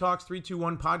Steve Talks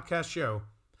 321 podcast show.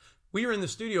 We are in the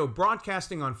studio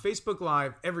broadcasting on Facebook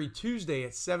Live every Tuesday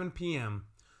at 7 p.m.,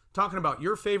 talking about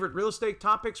your favorite real estate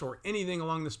topics or anything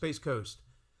along the Space Coast.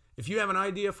 If you have an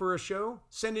idea for a show,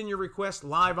 send in your request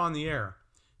live on the air.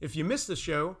 If you miss the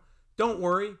show, don't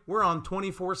worry, we're on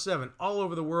 24/7 all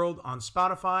over the world on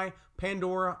Spotify,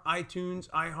 Pandora,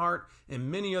 iTunes, iHeart, and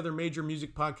many other major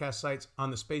music podcast sites on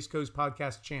the Space Coast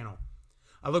Podcast channel.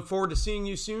 I look forward to seeing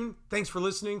you soon. Thanks for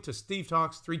listening to Steve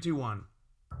Talks 321.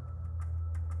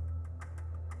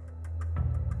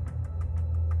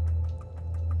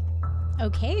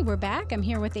 Okay, we're back. I'm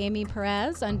here with Amy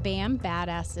Perez on BAM,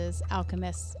 Badasses,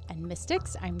 Alchemists, and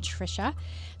Mystics. I'm Trisha.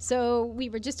 So we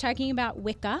were just talking about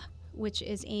Wicca, which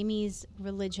is Amy's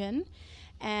religion.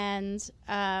 And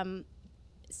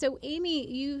so Amy,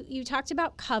 you talked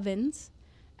about covens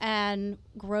and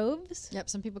groves. Yep,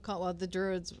 some people call it, well, the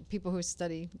Druids, people who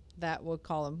study that will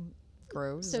call them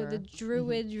groves. So the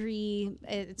Druidry,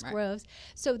 it's right. Groves.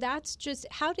 So that's just,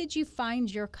 how did you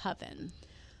find your coven?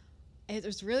 It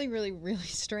was really, really, really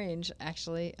strange,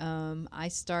 actually. I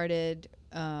started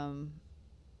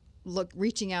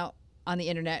reaching out on the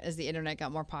internet as the internet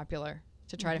got more popular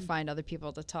to try to find other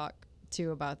people to talk to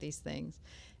about these things.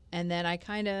 And then I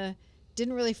kind of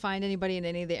didn't really find anybody in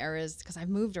any of the areas because I've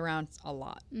moved around a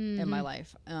lot in my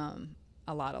life,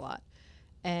 a lot.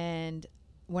 And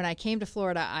when I came to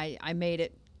Florida, I made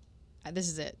it. This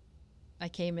is it. I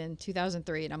came in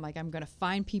 2003, and I'm like, I'm going to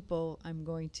find people. I'm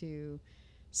going to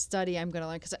study. I'm going to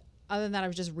learn. Because other than that, I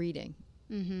was just reading,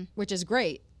 which is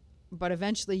great. But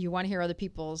eventually, you want to hear other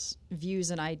people's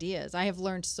views and ideas. I have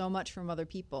learned so much from other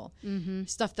people.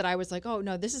 Stuff that I was like, oh,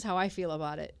 no, this is how I feel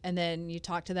about it. And then you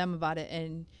talk to them about it,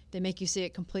 and they make you see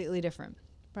it completely different.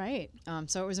 Right.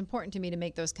 So it was important to me to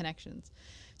make those connections.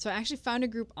 So I actually found a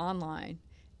group online,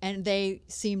 and they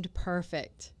seemed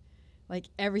perfect. Like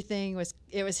everything was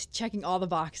checking all the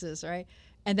boxes, right?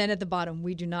 And then at the bottom,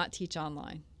 we do not teach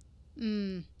online.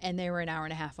 And they were an hour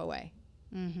and a half away.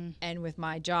 And with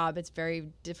my job, it's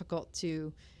very difficult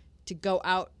to go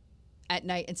out at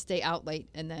night and stay out late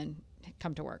and then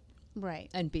come to work. Right.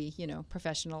 And be,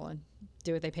 professional and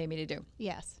do what they pay me to do.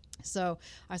 Yes. So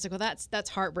I was like, well, that's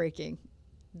heartbreaking.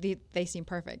 They seem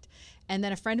perfect. And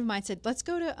then a friend of mine said, let's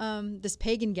go to this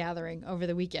pagan gathering over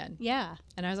the weekend. Yeah.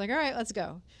 And I was like, all right, let's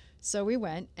go. So we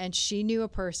went, and she knew a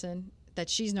person that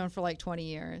she's known for like 20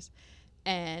 years.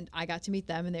 And I got to meet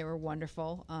them, and they were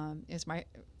wonderful.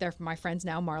 They're my friends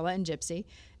now, Marla and Gypsy,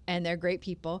 and they're great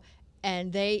people.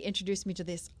 And they introduced me to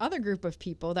this other group of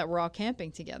people that were all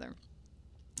camping together.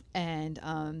 And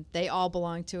they all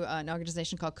belong to an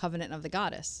organization called Covenant of the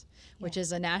Goddess, which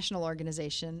is a national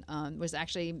organization. Was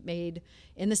actually made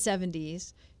in the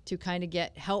 70s to kind of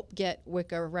help get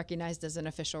Wicca recognized as an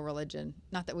official religion.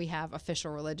 Not that we have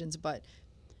official religions, but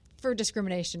for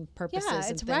discrimination purposes. Yeah,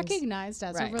 it's recognized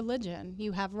as a religion.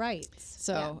 You have rights.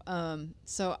 So,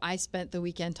 so I spent the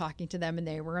weekend talking to them, and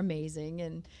they were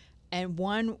amazing. And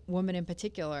one woman in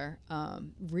particular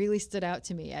really stood out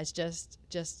to me as just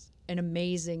an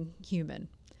amazing human.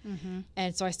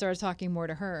 And so I started talking more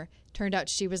to her. Turned out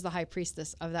she was the high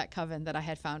priestess of that coven that I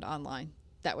had found online.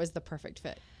 That was the perfect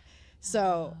fit.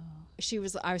 So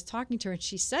I was talking to her, and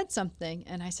she said something,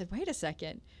 and I said, wait a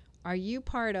second. Are you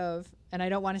part of, and I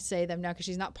don't want to say them now because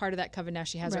she's not part of that coven now.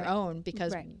 She has her own,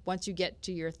 because once you get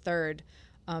to your third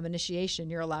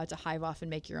initiation, you're allowed to hive off and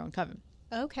make your own coven.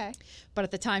 Okay. But at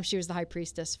the time, she was the high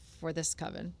priestess for this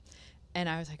coven. And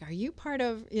I was like, are you part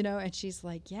of, and she's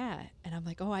like, yeah. And I'm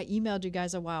like, oh, I emailed you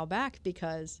guys a while back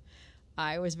because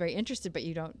I was very interested, but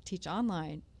you don't teach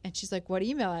online. And she's like, what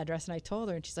email address? And I told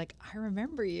her, and she's like, I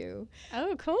remember you.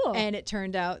 Oh, cool. And it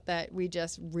turned out that we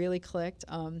just really clicked.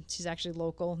 She's actually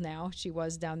local now. She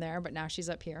was down there, but now she's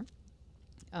up here.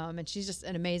 And she's just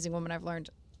an amazing woman. I've learned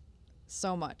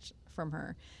so much from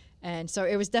her. And so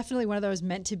it was definitely one of those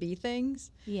meant to be things.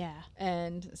 Yeah.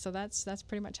 And so that's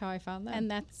pretty much how I found that.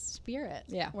 And that's spirit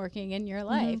working in your Mm-hmm.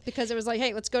 life. Because it was like,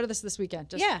 hey, let's go to this weekend.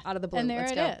 Just out of the blue. And there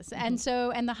let's it go. is. And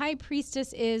so, and the high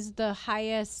priestess is the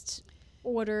highest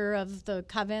order of the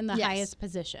coven, the highest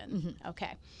position.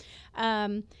 Okay.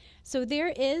 So there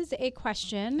is a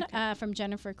question from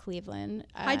Jennifer Cleveland.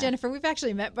 Hi, Jennifer. We've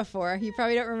actually met before. You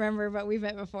probably don't remember, but we've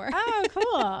met before. Oh,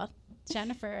 cool.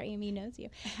 Jennifer, Amy knows you.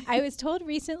 I was told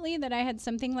recently that I had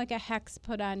something like a hex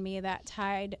put on me that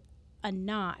tied a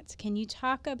knot. Can you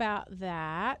talk about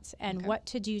that and what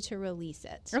to do to release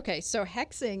it? Okay, so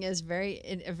hexing is a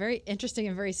very interesting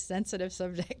and very sensitive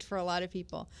subject for a lot of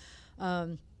people.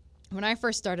 When I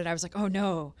first started, I was like, oh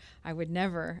no, I would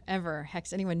never, ever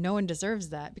hex anyone. No one deserves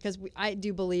that, because I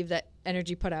do believe that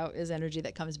energy put out is energy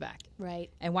that comes back. Right.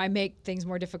 And why make things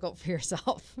more difficult for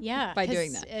yourself by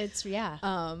doing that? It's,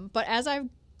 But as I've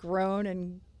grown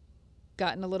and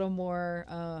gotten a little more,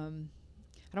 I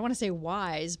don't want to say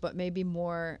wise, but maybe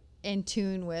more in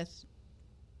tune with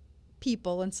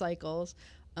people and cycles,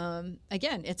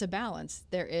 again, it's a balance.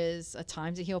 There is a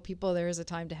time to heal people. There is a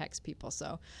time to hex people.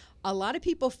 So a lot of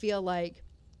people feel like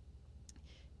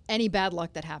any bad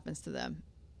luck that happens to them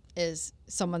is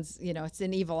someone's, it's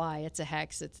an evil eye. It's a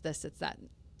hex. It's this, it's that.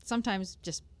 Sometimes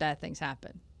just bad things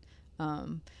happen.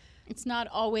 It's not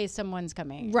always someone's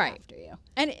coming after you.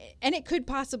 And it could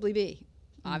possibly be,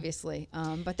 obviously.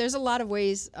 But there's a lot of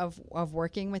ways of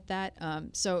working with that.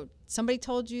 So somebody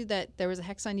told you that there was a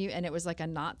hex on you and it was like a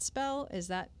knot spell.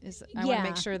 I want to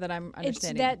make sure that I'm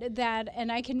understanding. It's that,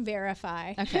 and I can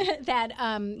verify that,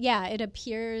 it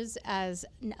appears as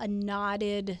a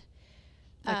knotted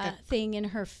thing in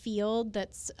her field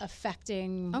that's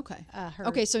affecting her.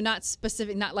 Okay, so not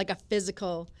specific, not like a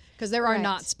physical, because there are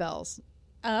knot spells.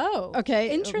 Oh,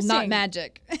 okay. Interesting. Not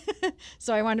magic.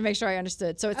 So I wanted to make sure I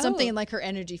understood. So it's something in like her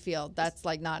energy field that's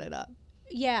like knotted up.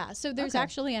 Yeah. So there's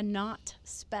actually a knot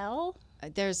spell.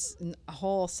 There's a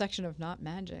whole section of knot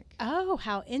magic. Oh,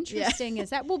 how interesting is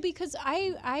that? Well, because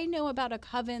I know about a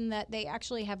coven that they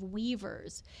actually have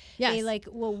weavers. Yes. They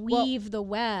will weave the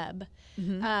web.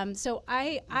 Mm-hmm. So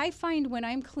I find when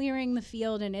I'm clearing the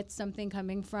field and it's something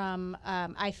coming from,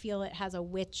 I feel it has a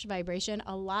witch vibration.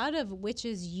 A lot of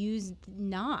witches use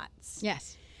knots.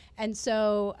 Yes. And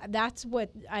so that's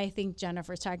what I think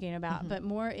Jennifer's talking about, but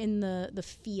more in the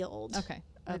field. Okay.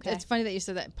 It's funny that you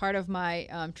said that. Part of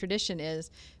my tradition is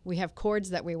we have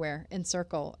cords that we wear in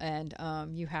circle, and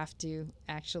you have to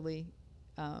actually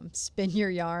spin your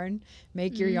yarn,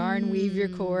 make your yarn, weave your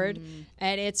cord,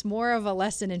 and it's more of a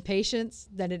lesson in patience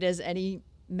than it is any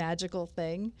magical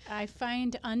thing. I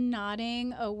find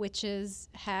unknotting a witch's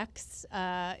hex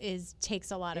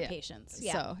takes a lot of patience.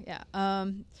 Yeah.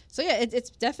 So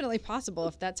it's definitely possible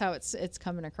if that's how it's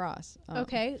coming across.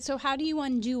 Okay. So how do you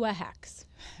undo a hex?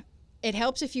 It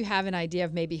helps if you have an idea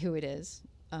of maybe who it is.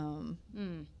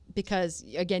 Because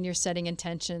again, you're setting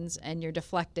intentions and you're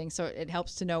deflecting. So it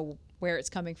helps to know where it's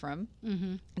coming from.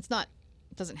 Mm-hmm.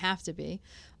 It doesn't have to be.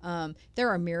 There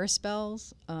are mirror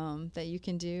spells that you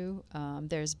can do.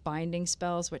 There's binding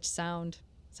spells, which sound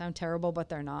terrible, but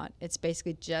they're not. It's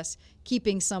basically just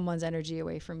keeping someone's energy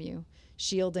away from you.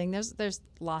 Shielding. There's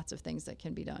lots of things that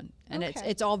can be done, and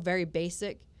it's all very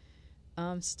basic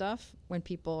stuff when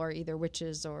people are either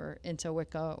witches or into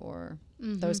Wicca or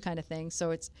those kind of things.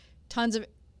 So it's tons of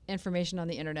information on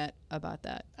the internet about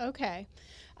that. Okay.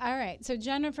 All right. So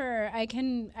Jennifer, I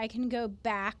can go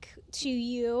back to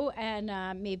you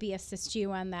and maybe assist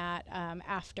you on that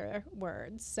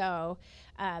afterwards. So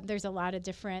there's a lot of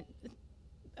different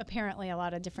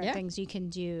things you can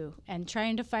do, and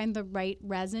trying to find the right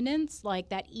resonance, like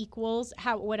that equals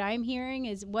what I'm hearing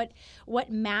is what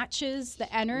matches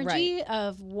the energy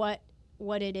of what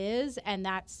it is, and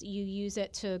that's you use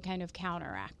it to kind of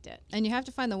counteract it. And you have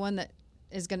to find the one that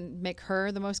is going to make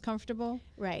her the most comfortable.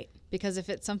 Right. Because if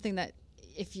it's something that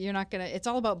if you're not going to, it's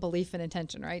all about belief and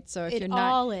intention, right? So if it you're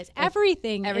not, all is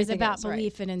everything is about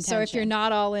belief and intention. So if you're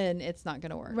not all in, it's not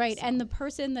going to work. Right. So. And the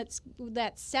person that's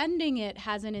sending it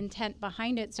has an intent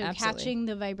behind it. So catching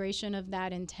the vibration of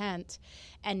that intent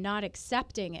and not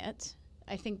accepting it.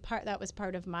 I think that was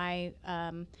part of my,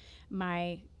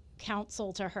 my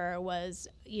counsel to her was,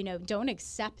 don't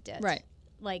accept it. Right.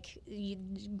 Like you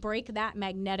break that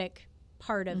magnetic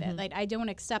part of it. Like, I don't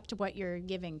accept what you're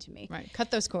giving to me. Right.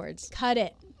 Cut those cords. Cut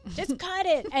it. Just cut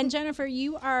it. And Jennifer,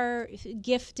 you are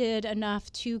gifted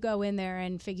enough to go in there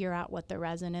and figure out what the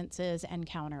resonance is and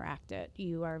counteract it.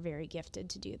 You are very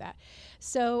gifted to do that.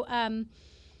 So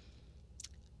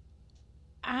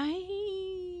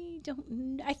I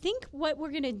think what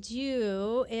we're gonna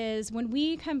do is when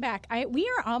we come back, we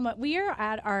are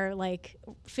at our like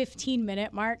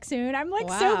 15-minute mark soon. I'm like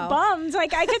so bummed.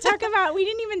 Like I could talk about. We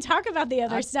didn't even talk about the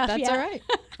other stuff yet. That's all right.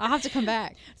 I'll have to come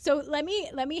back. So let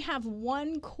me have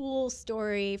one cool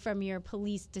story from your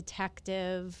police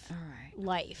detective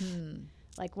life.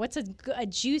 Like what's a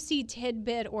juicy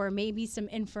tidbit or maybe some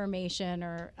information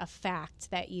or a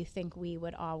fact that you think we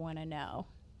would all want to know?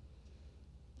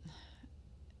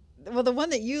 Well, the one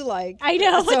that you like. I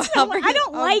know. I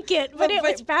don't like it, but it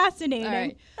was fascinating. All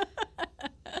right.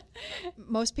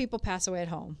 Most people pass away at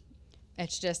home.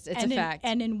 It's a fact.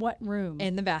 And in what room?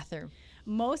 In the bathroom.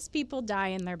 Most people die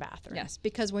in their bathroom. Yes,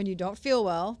 because when you don't feel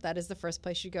well, that is the first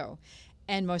place you go.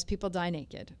 And most people die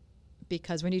naked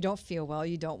because when you don't feel well,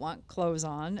 you don't want clothes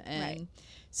on. And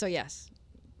so, yes,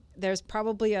 there's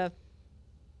probably a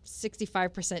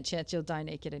 65% chance you'll die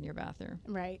naked in your bathroom.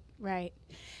 Right.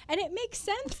 And it makes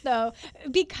sense though,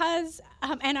 because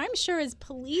and I'm sure as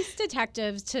police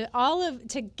detectives to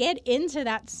get into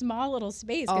that small little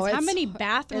space, because how many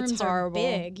bathrooms are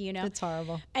big, you know? It's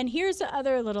horrible. And here's the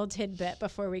other little tidbit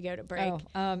before we go to break.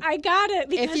 I got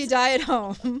it. If you die at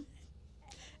home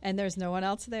and there's no one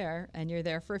else there and you're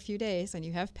there for a few days and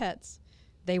you have pets,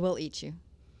 they will eat you.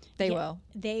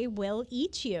 They will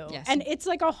eat you. Yes. And it's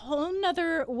like a whole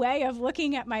nother way of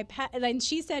looking at my pet. And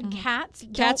she said cats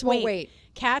won't wait.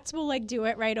 Cats will like do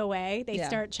it right away. They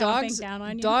start chomping down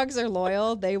on you. Dogs are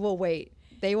loyal. They will wait.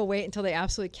 They will wait until they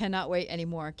absolutely cannot wait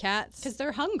anymore. Cats. Because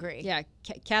they're hungry. Yeah.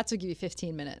 Cats will give you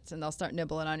 15 minutes and they'll start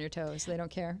nibbling on your toes. They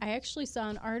don't care. I actually saw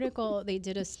an article. They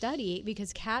did a study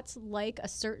because cats like a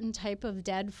certain type of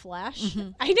dead flesh.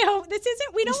 I know.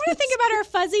 We don't want to think about our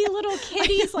fuzzy little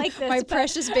kitties like this. My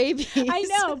precious babies. I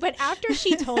know. But after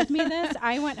she told me this,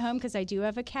 I went home because I do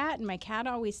have a cat and my cat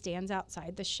always stands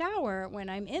outside the shower when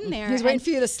I'm in there. He's waiting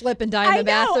for you to slip and die in the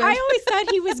bathroom. I always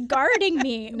thought he was guarding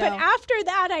me. No. But after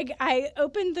that, I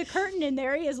opened the curtain and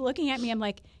there he is looking at me. I'm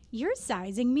like, you're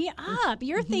sizing me up.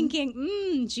 You're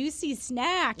thinking, juicy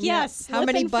snack. Yes. How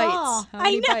many bites? How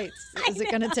many bites is it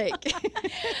going to take?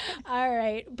 All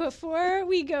right. Before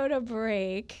we go to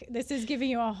break, this is giving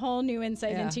you a whole new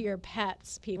insight into your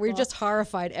pets, people. We're just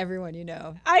horrified, everyone you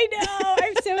know. I know.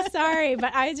 I'm so sorry.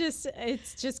 But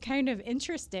it's just kind of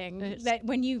interesting that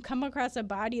when you come across a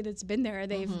body that's been there,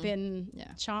 they've been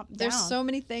chomped down. There's so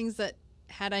many things that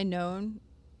had I known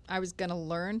I was going to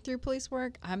learn through police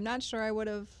work, I'm not sure I would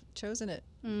have chosen it.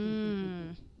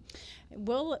 We're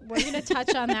going to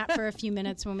touch on that for a few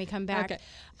minutes when we come back. Okay.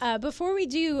 Before we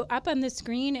do, up on the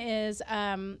screen is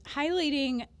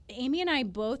highlighting Amy and I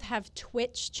both have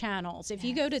Twitch channels. If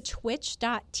you go to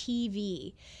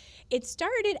twitch.tv, it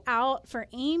started out for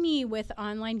Amy with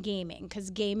online gaming because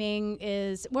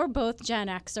we're both Gen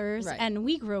Xers and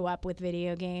we grew up with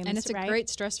video games. And it's a great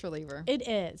stress reliever. It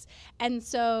is. And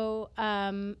so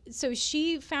so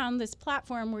she found this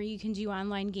platform where you can do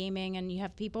online gaming and you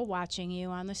have people watching you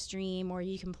on the stream or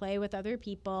you can play with other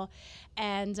people.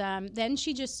 And then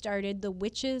she just started the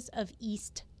Witches of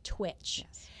East Twitch.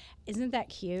 Yes. Isn't that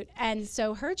cute? And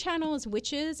so her channel is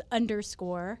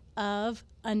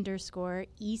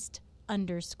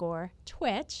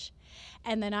witches_of_East_Twitch.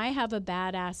 And then I have a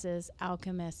Badasses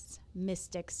Alchemists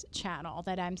Mystics channel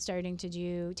that I'm starting to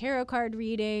do tarot card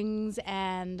readings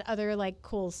and other like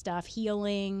cool stuff,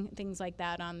 healing, things like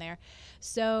that on there.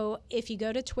 So if you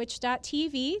go to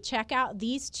twitch.tv, check out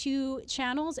these two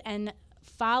channels and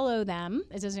follow them.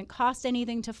 It doesn't cost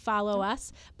anything to follow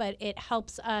us, but it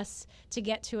helps us to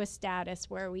get to a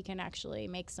status where we can actually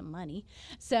make some money.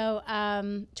 So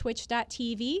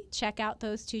twitch.tv, check out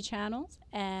those two channels,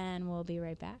 and we'll be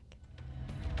right back.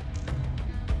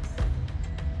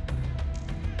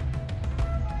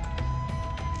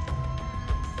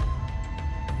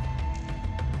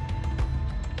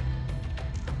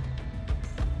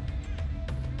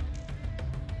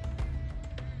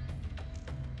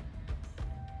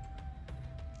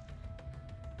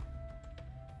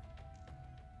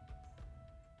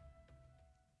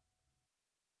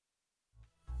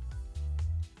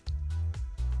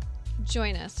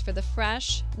 Join us for the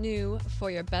fresh, new For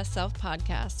Your Best Self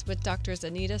podcast with Drs.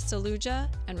 Anita Saluja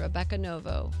and Rebecca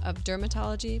Novo of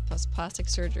Dermatology plus Plastic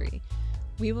Surgery.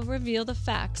 We will reveal the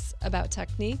facts about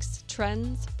techniques,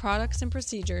 trends, products, and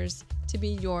procedures to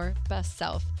be your best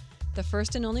self. The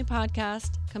first and only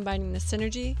podcast combining the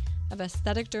synergy of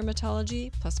aesthetic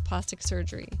dermatology plus plastic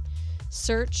surgery.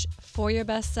 Search For Your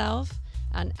Best Self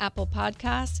on Apple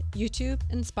Podcasts, YouTube,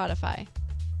 and Spotify.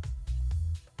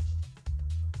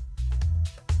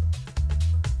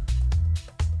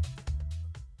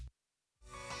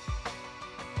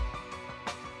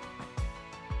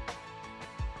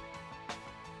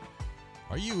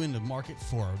 Are you in the market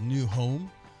for a new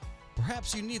home?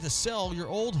 Perhaps you need to sell your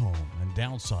old home and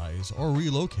downsize or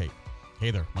relocate.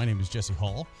 Hey there, my name is Jesse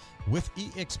Hall with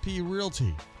eXp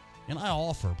Realty, and I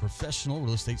offer professional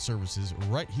real estate services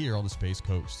right here on the Space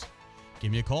Coast.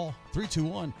 Give me a call,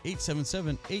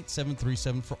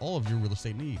 321-877-8737 for all of your real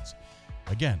estate needs.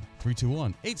 Again,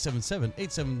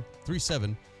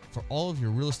 321-877-8737 for all of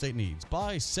your real estate needs.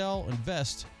 Buy, sell,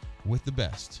 invest with the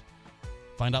best.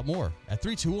 Find out more at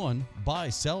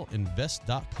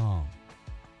 321-buysellinvest.com.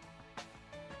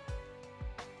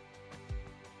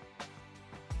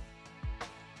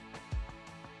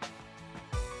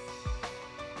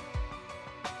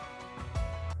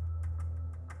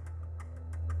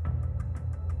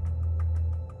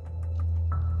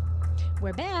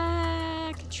 We're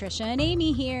back. Trisha and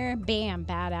Amy here. Bam,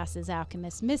 Badasses,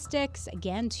 Alchemists, Mystics.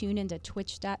 Again, tune into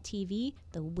twitch.tv,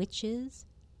 the witches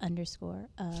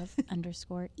 _of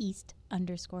 _east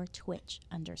 _twitch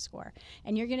 _.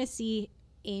 And you're going to see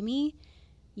Amy,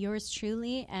 yours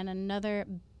truly, and another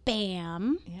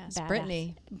Bam. Yes,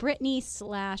 badass, Brittany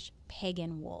 /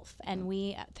 Pagan Wolf. And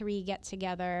we three get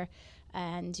together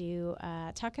and do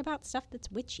talk about stuff that's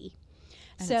witchy.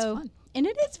 And so, it's fun. And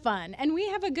it is fun. And we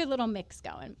have a good little mix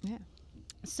going. Yeah.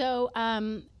 So,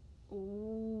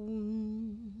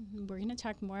 we're going to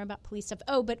talk more about police stuff.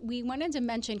 Oh, but we wanted to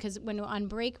mention, because when on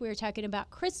break we were talking about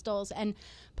crystals, and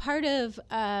part of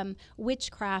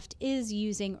witchcraft is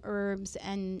using herbs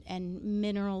and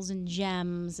minerals and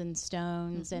gems and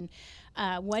stones and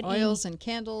what oils and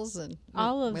candles and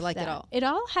all of we like that. it all. It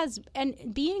all has,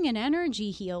 and being an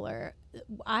energy healer,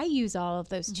 I use all of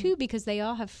those too, because they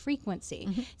all have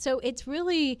frequency. So it's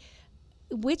really,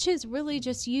 witches really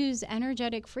just use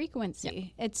energetic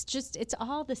frequency. Yep. It's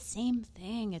all the same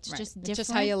thing. It's just different. It's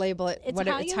just how you label it.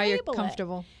 It's how you're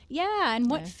comfortable. Yeah, and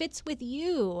what fits with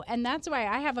you. And that's why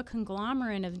I have a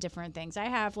conglomerate of different things. I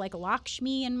have like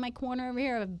Lakshmi in my corner over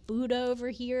here. I have Buddha over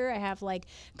here. I have like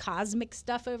cosmic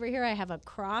stuff over here. I have a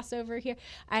cross over here.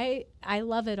 I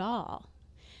love it all.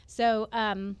 So,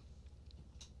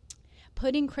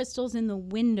 putting crystals in the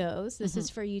windows, this is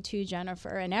for you too,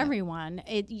 Jennifer, and everyone.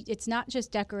 It's not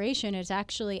just decoration. It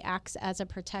actually acts as a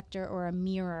protector or a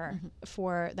mirror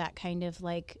for that kind of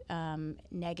like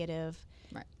negative,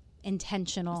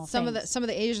 intentional some things. of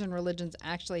the Asian religions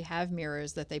actually have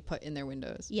mirrors that they put in their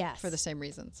windows. Yes. For the same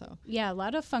reason. So yeah, a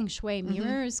lot of feng shui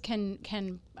mirrors can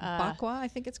Bagua, I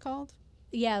think it's called.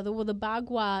 Yeah, the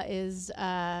Bagua is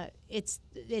it's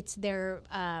their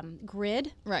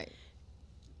grid. Right.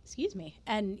 Excuse me.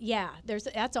 And yeah,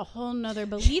 that's a whole nother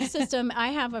belief system. I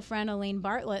have a friend, Elaine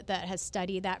Bartlett, that has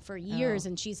studied that for years.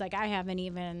 And she's like, I haven't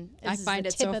even, I find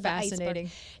it so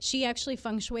fascinating. She actually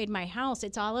feng shuied my house.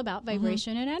 It's all about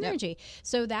vibration and energy. Yep.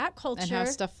 So that culture. And how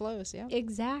stuff flows. Yeah.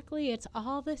 Exactly. It's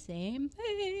all the same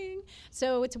thing.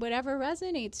 So it's whatever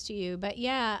resonates to you. But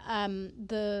yeah,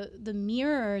 the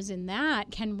mirrors in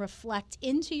that can reflect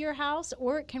into your house,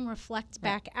 or it can reflect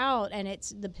back out. And it's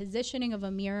the positioning of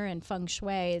a mirror in feng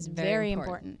shui is very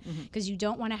important, because you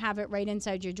don't want to have it right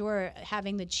inside your door,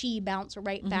 having the chi bounce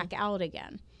right back out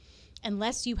again,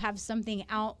 unless you have something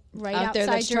out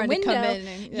outside your window.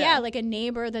 Like a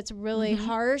neighbor that's really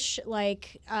harsh,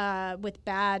 like with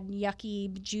bad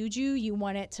yucky juju. You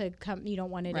want it to come. You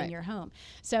don't want it in your home.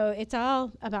 So it's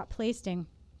all about placing.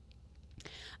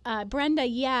 Brenda,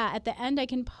 at the end I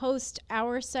can post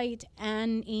our site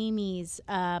and Amy's,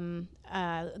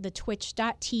 the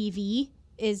twitch.tv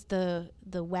is the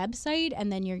website,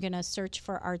 and then you're going to search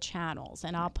for our channels,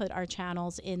 and I'll put our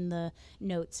channels in the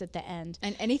notes at the end.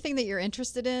 And anything that you're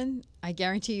interested in, I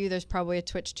guarantee you there's probably a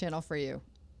Twitch channel for you.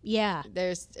 Yeah.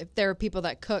 If there are people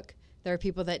that cook, there are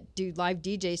people that do live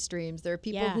DJ streams, there are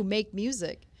people who make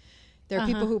music, there are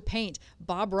people who paint.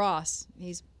 Bob Ross,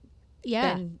 he's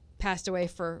been passed away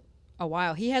for a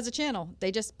while. He has a channel.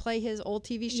 They just play his old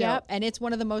TV show, and it's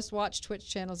one of the most watched Twitch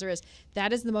channels there is.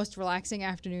 That is the most relaxing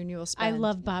afternoon you will spend. I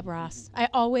love Bob Ross. I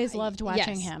always loved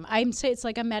watching him. I'm say it's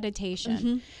like a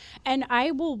meditation. And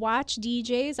I will watch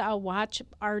DJs. I'll watch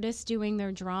artists doing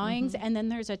their drawings, and then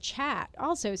there's a chat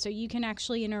also, so you can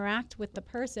actually interact with the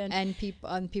person and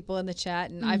people in the chat.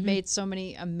 And I've made so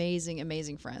many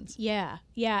amazing friends. Yeah,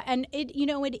 and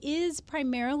it is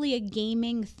primarily a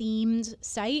gaming themed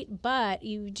site, but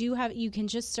you do have you can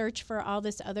just search for all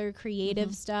this other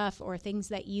creative stuff or things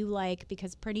that you like,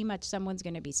 because pretty much someone's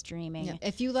going to be streaming. Yeah.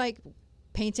 If you like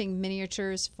painting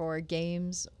miniatures for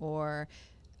games or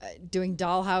doing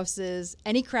doll houses,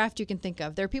 any craft you can think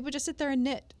of, there are people just sit there and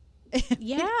knit.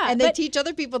 Yeah. And they teach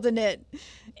other people to knit.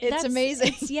 It's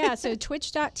amazing. So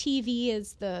twitch.tv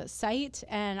is the site,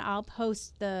 and I'll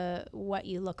post what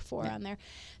you look for on there.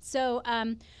 So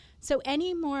so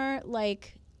any more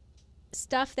like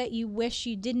stuff that you wish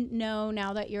you didn't know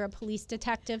now that you're a police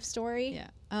detective story?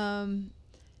 Yeah.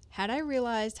 Had I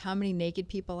realized how many naked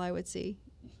people I would see,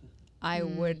 I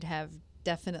would have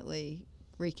definitely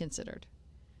reconsidered.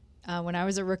 When I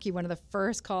was a rookie, one of the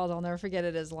first calls, I'll never forget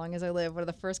it as long as I live, one of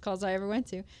the first calls I ever went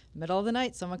to, middle of the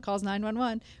night, someone calls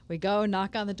 911. We go,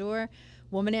 knock on the door.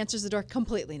 Woman answers the door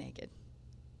completely naked.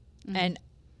 And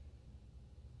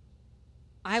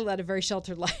I led a very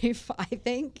sheltered life, I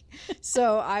think.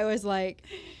 So I was like,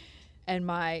 and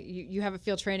you have a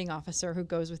field training officer who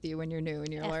goes with you when you're new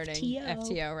and you're learning.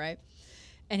 FTO, right?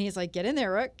 And he's like, get in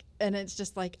there, Rook. And it's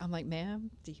just like, I'm like, ma'am,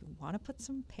 do you want to put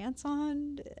some pants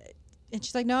on? And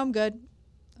she's like, no, I'm good.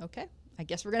 Okay. I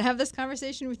guess we're going to have this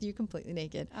conversation with you completely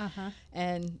naked.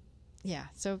 And yeah,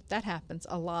 so that happens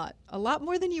a lot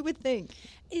more than you would think.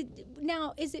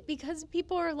 Now, is it because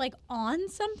people are like on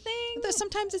something?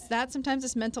 Sometimes it's that. Sometimes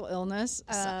it's mental illness.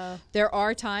 There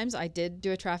are times, I did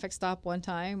do a traffic stop one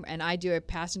time, and I do a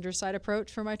passenger side approach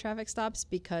for my traffic stops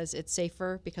because it's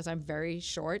safer, because I'm very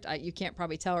short. You can't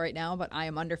probably tell right now, but I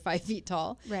am under 5 feet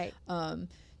tall. Right.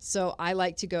 So I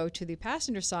like to go to the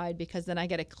passenger side because then I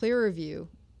get a clearer view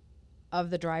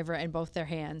of the driver and both their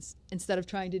hands instead of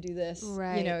trying to do this,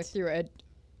 through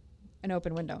an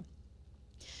open window.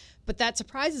 But that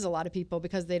surprises a lot of people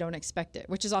because they don't expect it,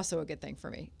 which is also a good thing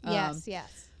for me. Yes.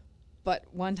 But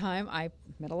one time,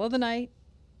 middle of the night,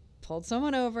 pulled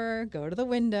someone over, go to the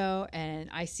window, and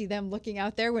I see them looking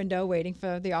out their window waiting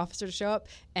for the officer to show up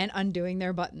and undoing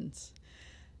their buttons.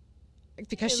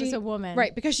 Because she was a woman.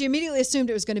 Right, because she immediately assumed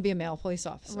it was going to be a male police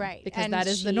officer. Right. Because that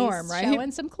is the norm, right?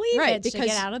 Showing some cleavage to get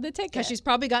out of the ticket. Because she's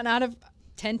probably gotten out of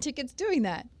 10 tickets doing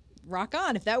that. Rock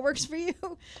on, if that works for you,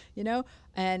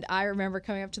 And I remember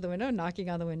coming up to the window, knocking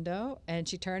on the window, and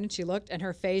she turned and she looked, and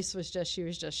her face was she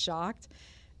was just shocked.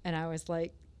 And I was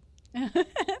like...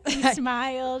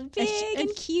 smiled, big and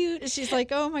cute. She's like,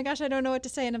 oh my gosh, I don't know what to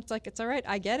say. And I'm like, it's all right.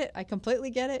 I get it. I completely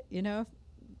get it,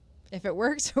 If it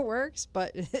works, it works,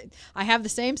 but I have the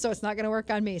same, so it's not going to work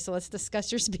on me. So let's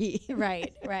discuss your speed.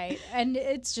 Right. And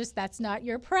it's just, that's not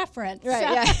your preference.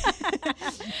 Right,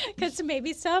 Because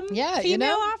maybe some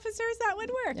female officers that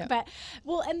would work. Yeah. But,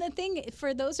 and the thing,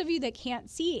 for those of you that can't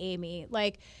see Amy,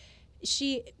 like,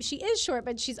 she is short,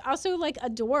 but she's also like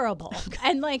adorable.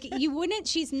 And like,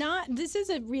 she's not, this is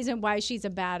a reason why she's a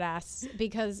badass,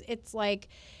 because it's like,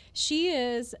 she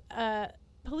is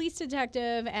police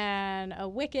detective and a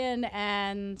Wiccan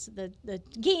and the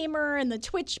gamer and the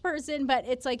Twitch person, but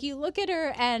it's like you look at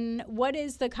her and what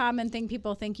is the common thing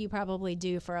people think you probably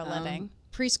do for a living?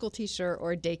 Preschool teacher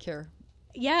or daycare.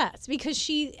 Yes, because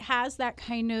she has that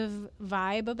kind of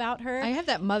vibe about her. I have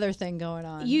that mother thing going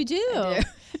on. You do.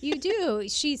 You do.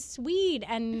 She's sweet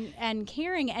and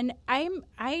caring, and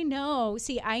I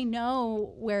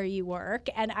know where you work,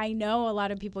 and I know a lot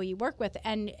of people you work with,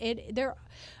 and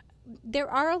there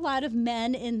are a lot of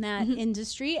men in that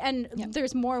industry, and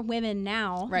there's more women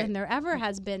now than there ever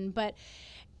has been. But,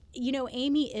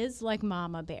 Amy is like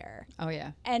Mama Bear. Oh,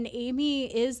 yeah. And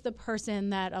Amy is the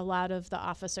person that a lot of the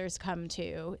officers come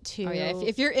to. Oh, yeah.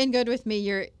 If you're in good with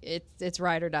me, it's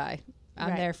ride or die.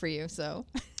 I'm there for you, so...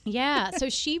 Yeah, so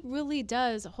she really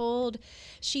does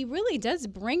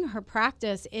bring her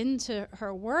practice into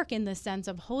her work in the sense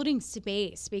of holding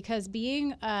space, because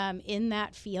being in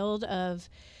that field of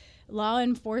law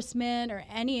enforcement or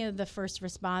any of the first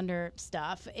responder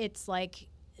stuff, it's like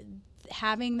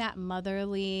having that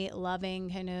motherly, loving,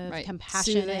 kind of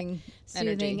compassionate,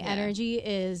 soothing energy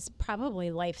is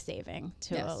probably life-saving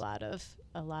to a lot of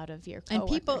your coworkers. And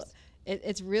people,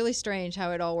 it's really strange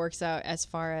how it all works out as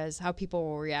far as how people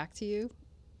will react to you.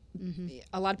 Mm-hmm.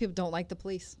 A lot of people don't like the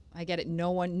police. I get it.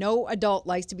 No adult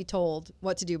likes to be told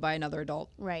what to do by another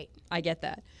adult. Right. I get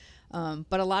that.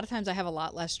 But a lot of times I have a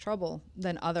lot less trouble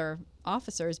than other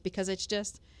officers because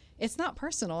it's not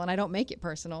personal, and I don't make it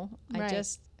personal. I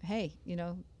just, hey,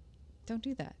 don't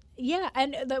do that. Yeah,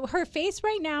 and her face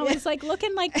right now is like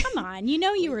looking like, come on, you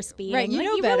know you were speeding. Right, you like,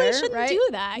 know you better, really shouldn't right? do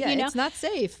that. Yeah, you know? it's not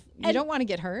safe. You And- don't want to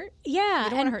get hurt. Yeah. You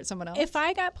don't want to hurt someone else. If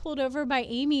I got pulled over by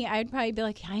Amy, I'd probably be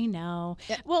like, I know.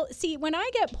 Yeah. Well, see, when I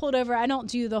get pulled over, I don't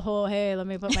do the whole, hey, let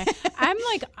me put my, I'm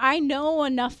like, I know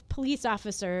enough police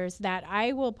officers that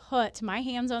I will put my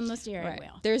hands on the steering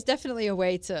wheel. There's definitely a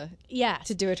way to Yes.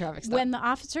 do a traffic stop. When the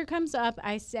officer comes up,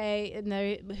 I say,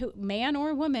 man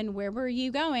or woman, where were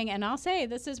you going? And I'll say,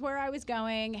 this is where I was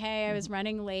going. Hey, I was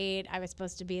running late. I was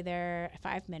supposed to be there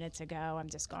 5 minutes ago. I'm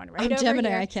just going right I'm over Gemini.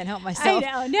 here. I can't help myself.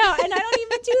 I know. No, and I don't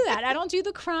even do that. I don't do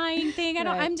the crying thing. I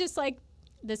don't. Right. I'm just like,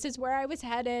 this is where I was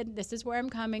headed. This is where I'm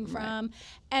coming from.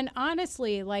 And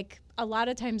honestly, like a lot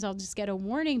of times I'll just get a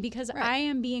warning because I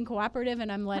am being cooperative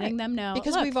and I'm letting them know.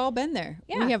 Because look, we've all been there.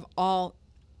 Yeah. We have all.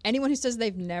 Anyone who says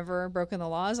they've never broken the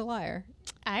law is a liar.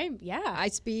 I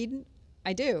speed.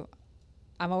 I do.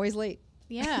 I'm always late.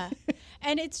 Yeah.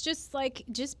 And it's just like,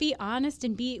 just be honest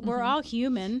and we're all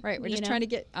human. Right. We're just trying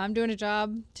to I'm doing a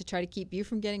job to try to keep you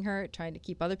from getting hurt, trying to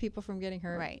keep other people from getting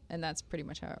hurt. Right. And that's pretty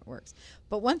much how it works.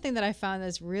 But one thing that I found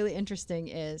that's really interesting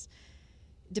is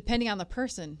depending on the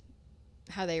person,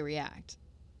 how they react.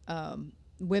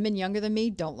 Women younger than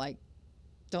me don't like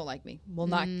me. Will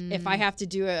not, if I have to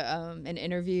do an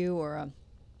interview or a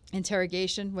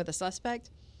interrogation with a suspect,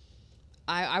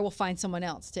 I will find someone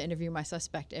else to interview my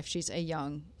suspect if she's a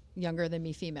younger than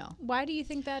me female. Why do you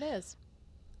think that is?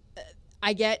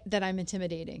 I get that I'm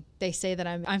intimidating. They say that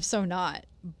I'm so not,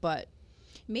 but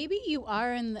maybe you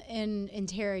are in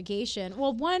interrogation.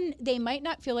 Well, one, they might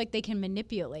not feel like they can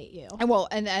manipulate you.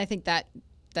 And I think that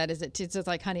is it too. It's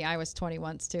like, honey, I was 20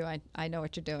 once too. I know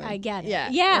what you're doing. I get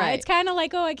it. Yeah. Right. It's kind of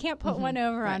like, oh, I can't put one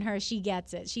over on her. She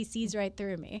gets it. She sees right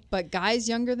through me. But guys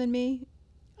younger than me,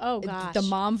 oh gosh, the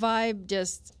mom vibe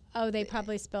just. Oh, they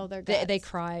probably spill their guts. They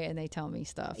cry and they tell me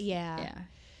stuff. Yeah.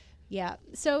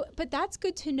 So, but that's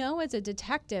good to know as a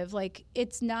detective. Like,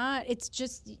 it's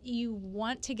just you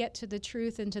want to get to the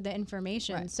truth and to the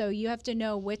information. Right. So you have to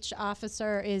know which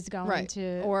officer is going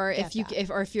to. Or get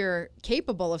if you're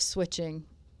capable of switching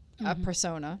a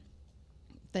persona,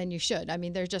 then you should. I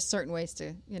mean, there's just certain ways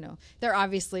to, there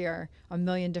obviously are a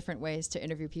million different ways to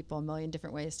interview people, a million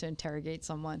different ways to interrogate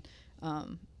someone.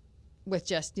 With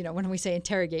just, when we say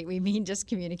interrogate, we mean just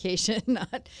communication,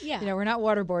 not, we're not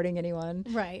waterboarding anyone.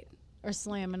 Right. Or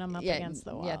slamming them up against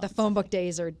the wall. Yeah, the phone book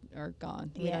days are gone.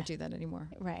 We don't do that anymore.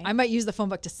 Right. I might use the phone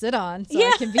book to sit on, so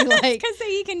I can be like... Because then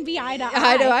you can be eye to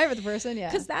eye with the person, yeah.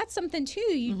 Because that's something, too.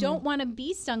 You don't want to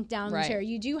be sunk down in the Right. chair.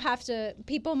 You do have to...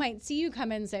 People might see you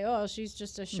come in and say, oh, she's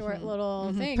just a short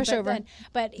little thing. Push over.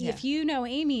 But if you know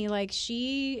Amy, like,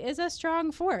 she is a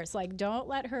strong force. Like, don't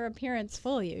let her appearance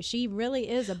fool you. She really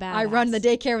is a badass. I run the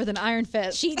daycare with an iron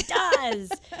fist. She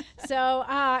does. So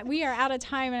we are out of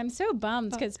time, and I'm so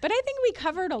bummed. But I think we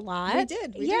covered a lot. We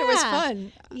did. It was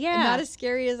fun. Yeah. Not as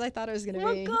scary as I thought it was going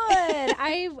to be. Good.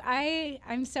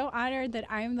 I'm so honored that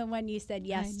I'm the one you said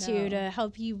yes to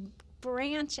help you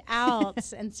branch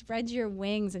out and spread your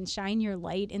wings and shine your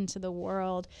light into the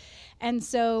world. And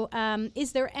so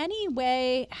is there any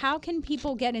way, how can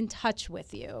people get in touch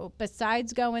with you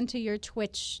besides going to your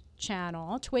Twitch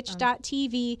channel,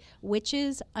 twitch.tv,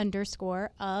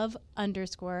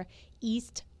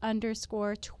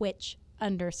 witches_of_east_twitch_.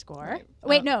 Right.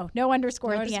 Wait, no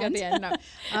underscore at the end. No.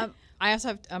 I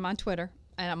also I'm on Twitter,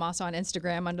 and I'm also on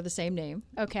Instagram under the same name.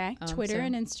 Okay, Twitter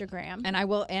and Instagram. And I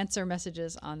will answer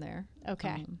messages on there.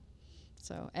 Okay.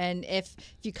 And if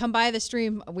you come by the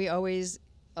stream, we always,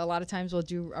 a lot of times we'll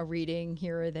do a reading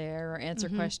here or there or answer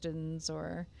questions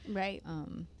or... Right.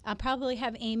 I'll probably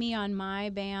have Amy on my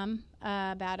BAM,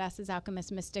 Badasses,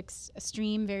 Alchemists, Mystics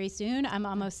stream very soon. I'm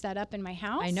almost set up in my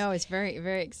house. I know. It's very,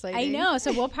 very exciting. I know.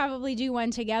 So we'll probably do one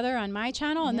together on my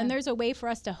channel. And then there's a way for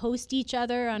us to host each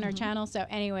other on our channel. So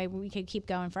anyway, we could keep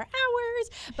going for hours.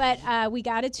 But we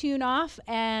got to tune off.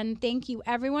 And thank you,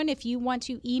 everyone. If you want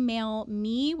to email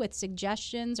me with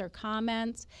suggestions or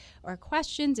comments or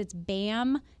questions, it's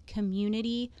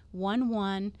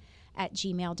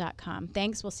bamcommunity11@gmail.com.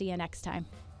 Thanks. We'll see you next time.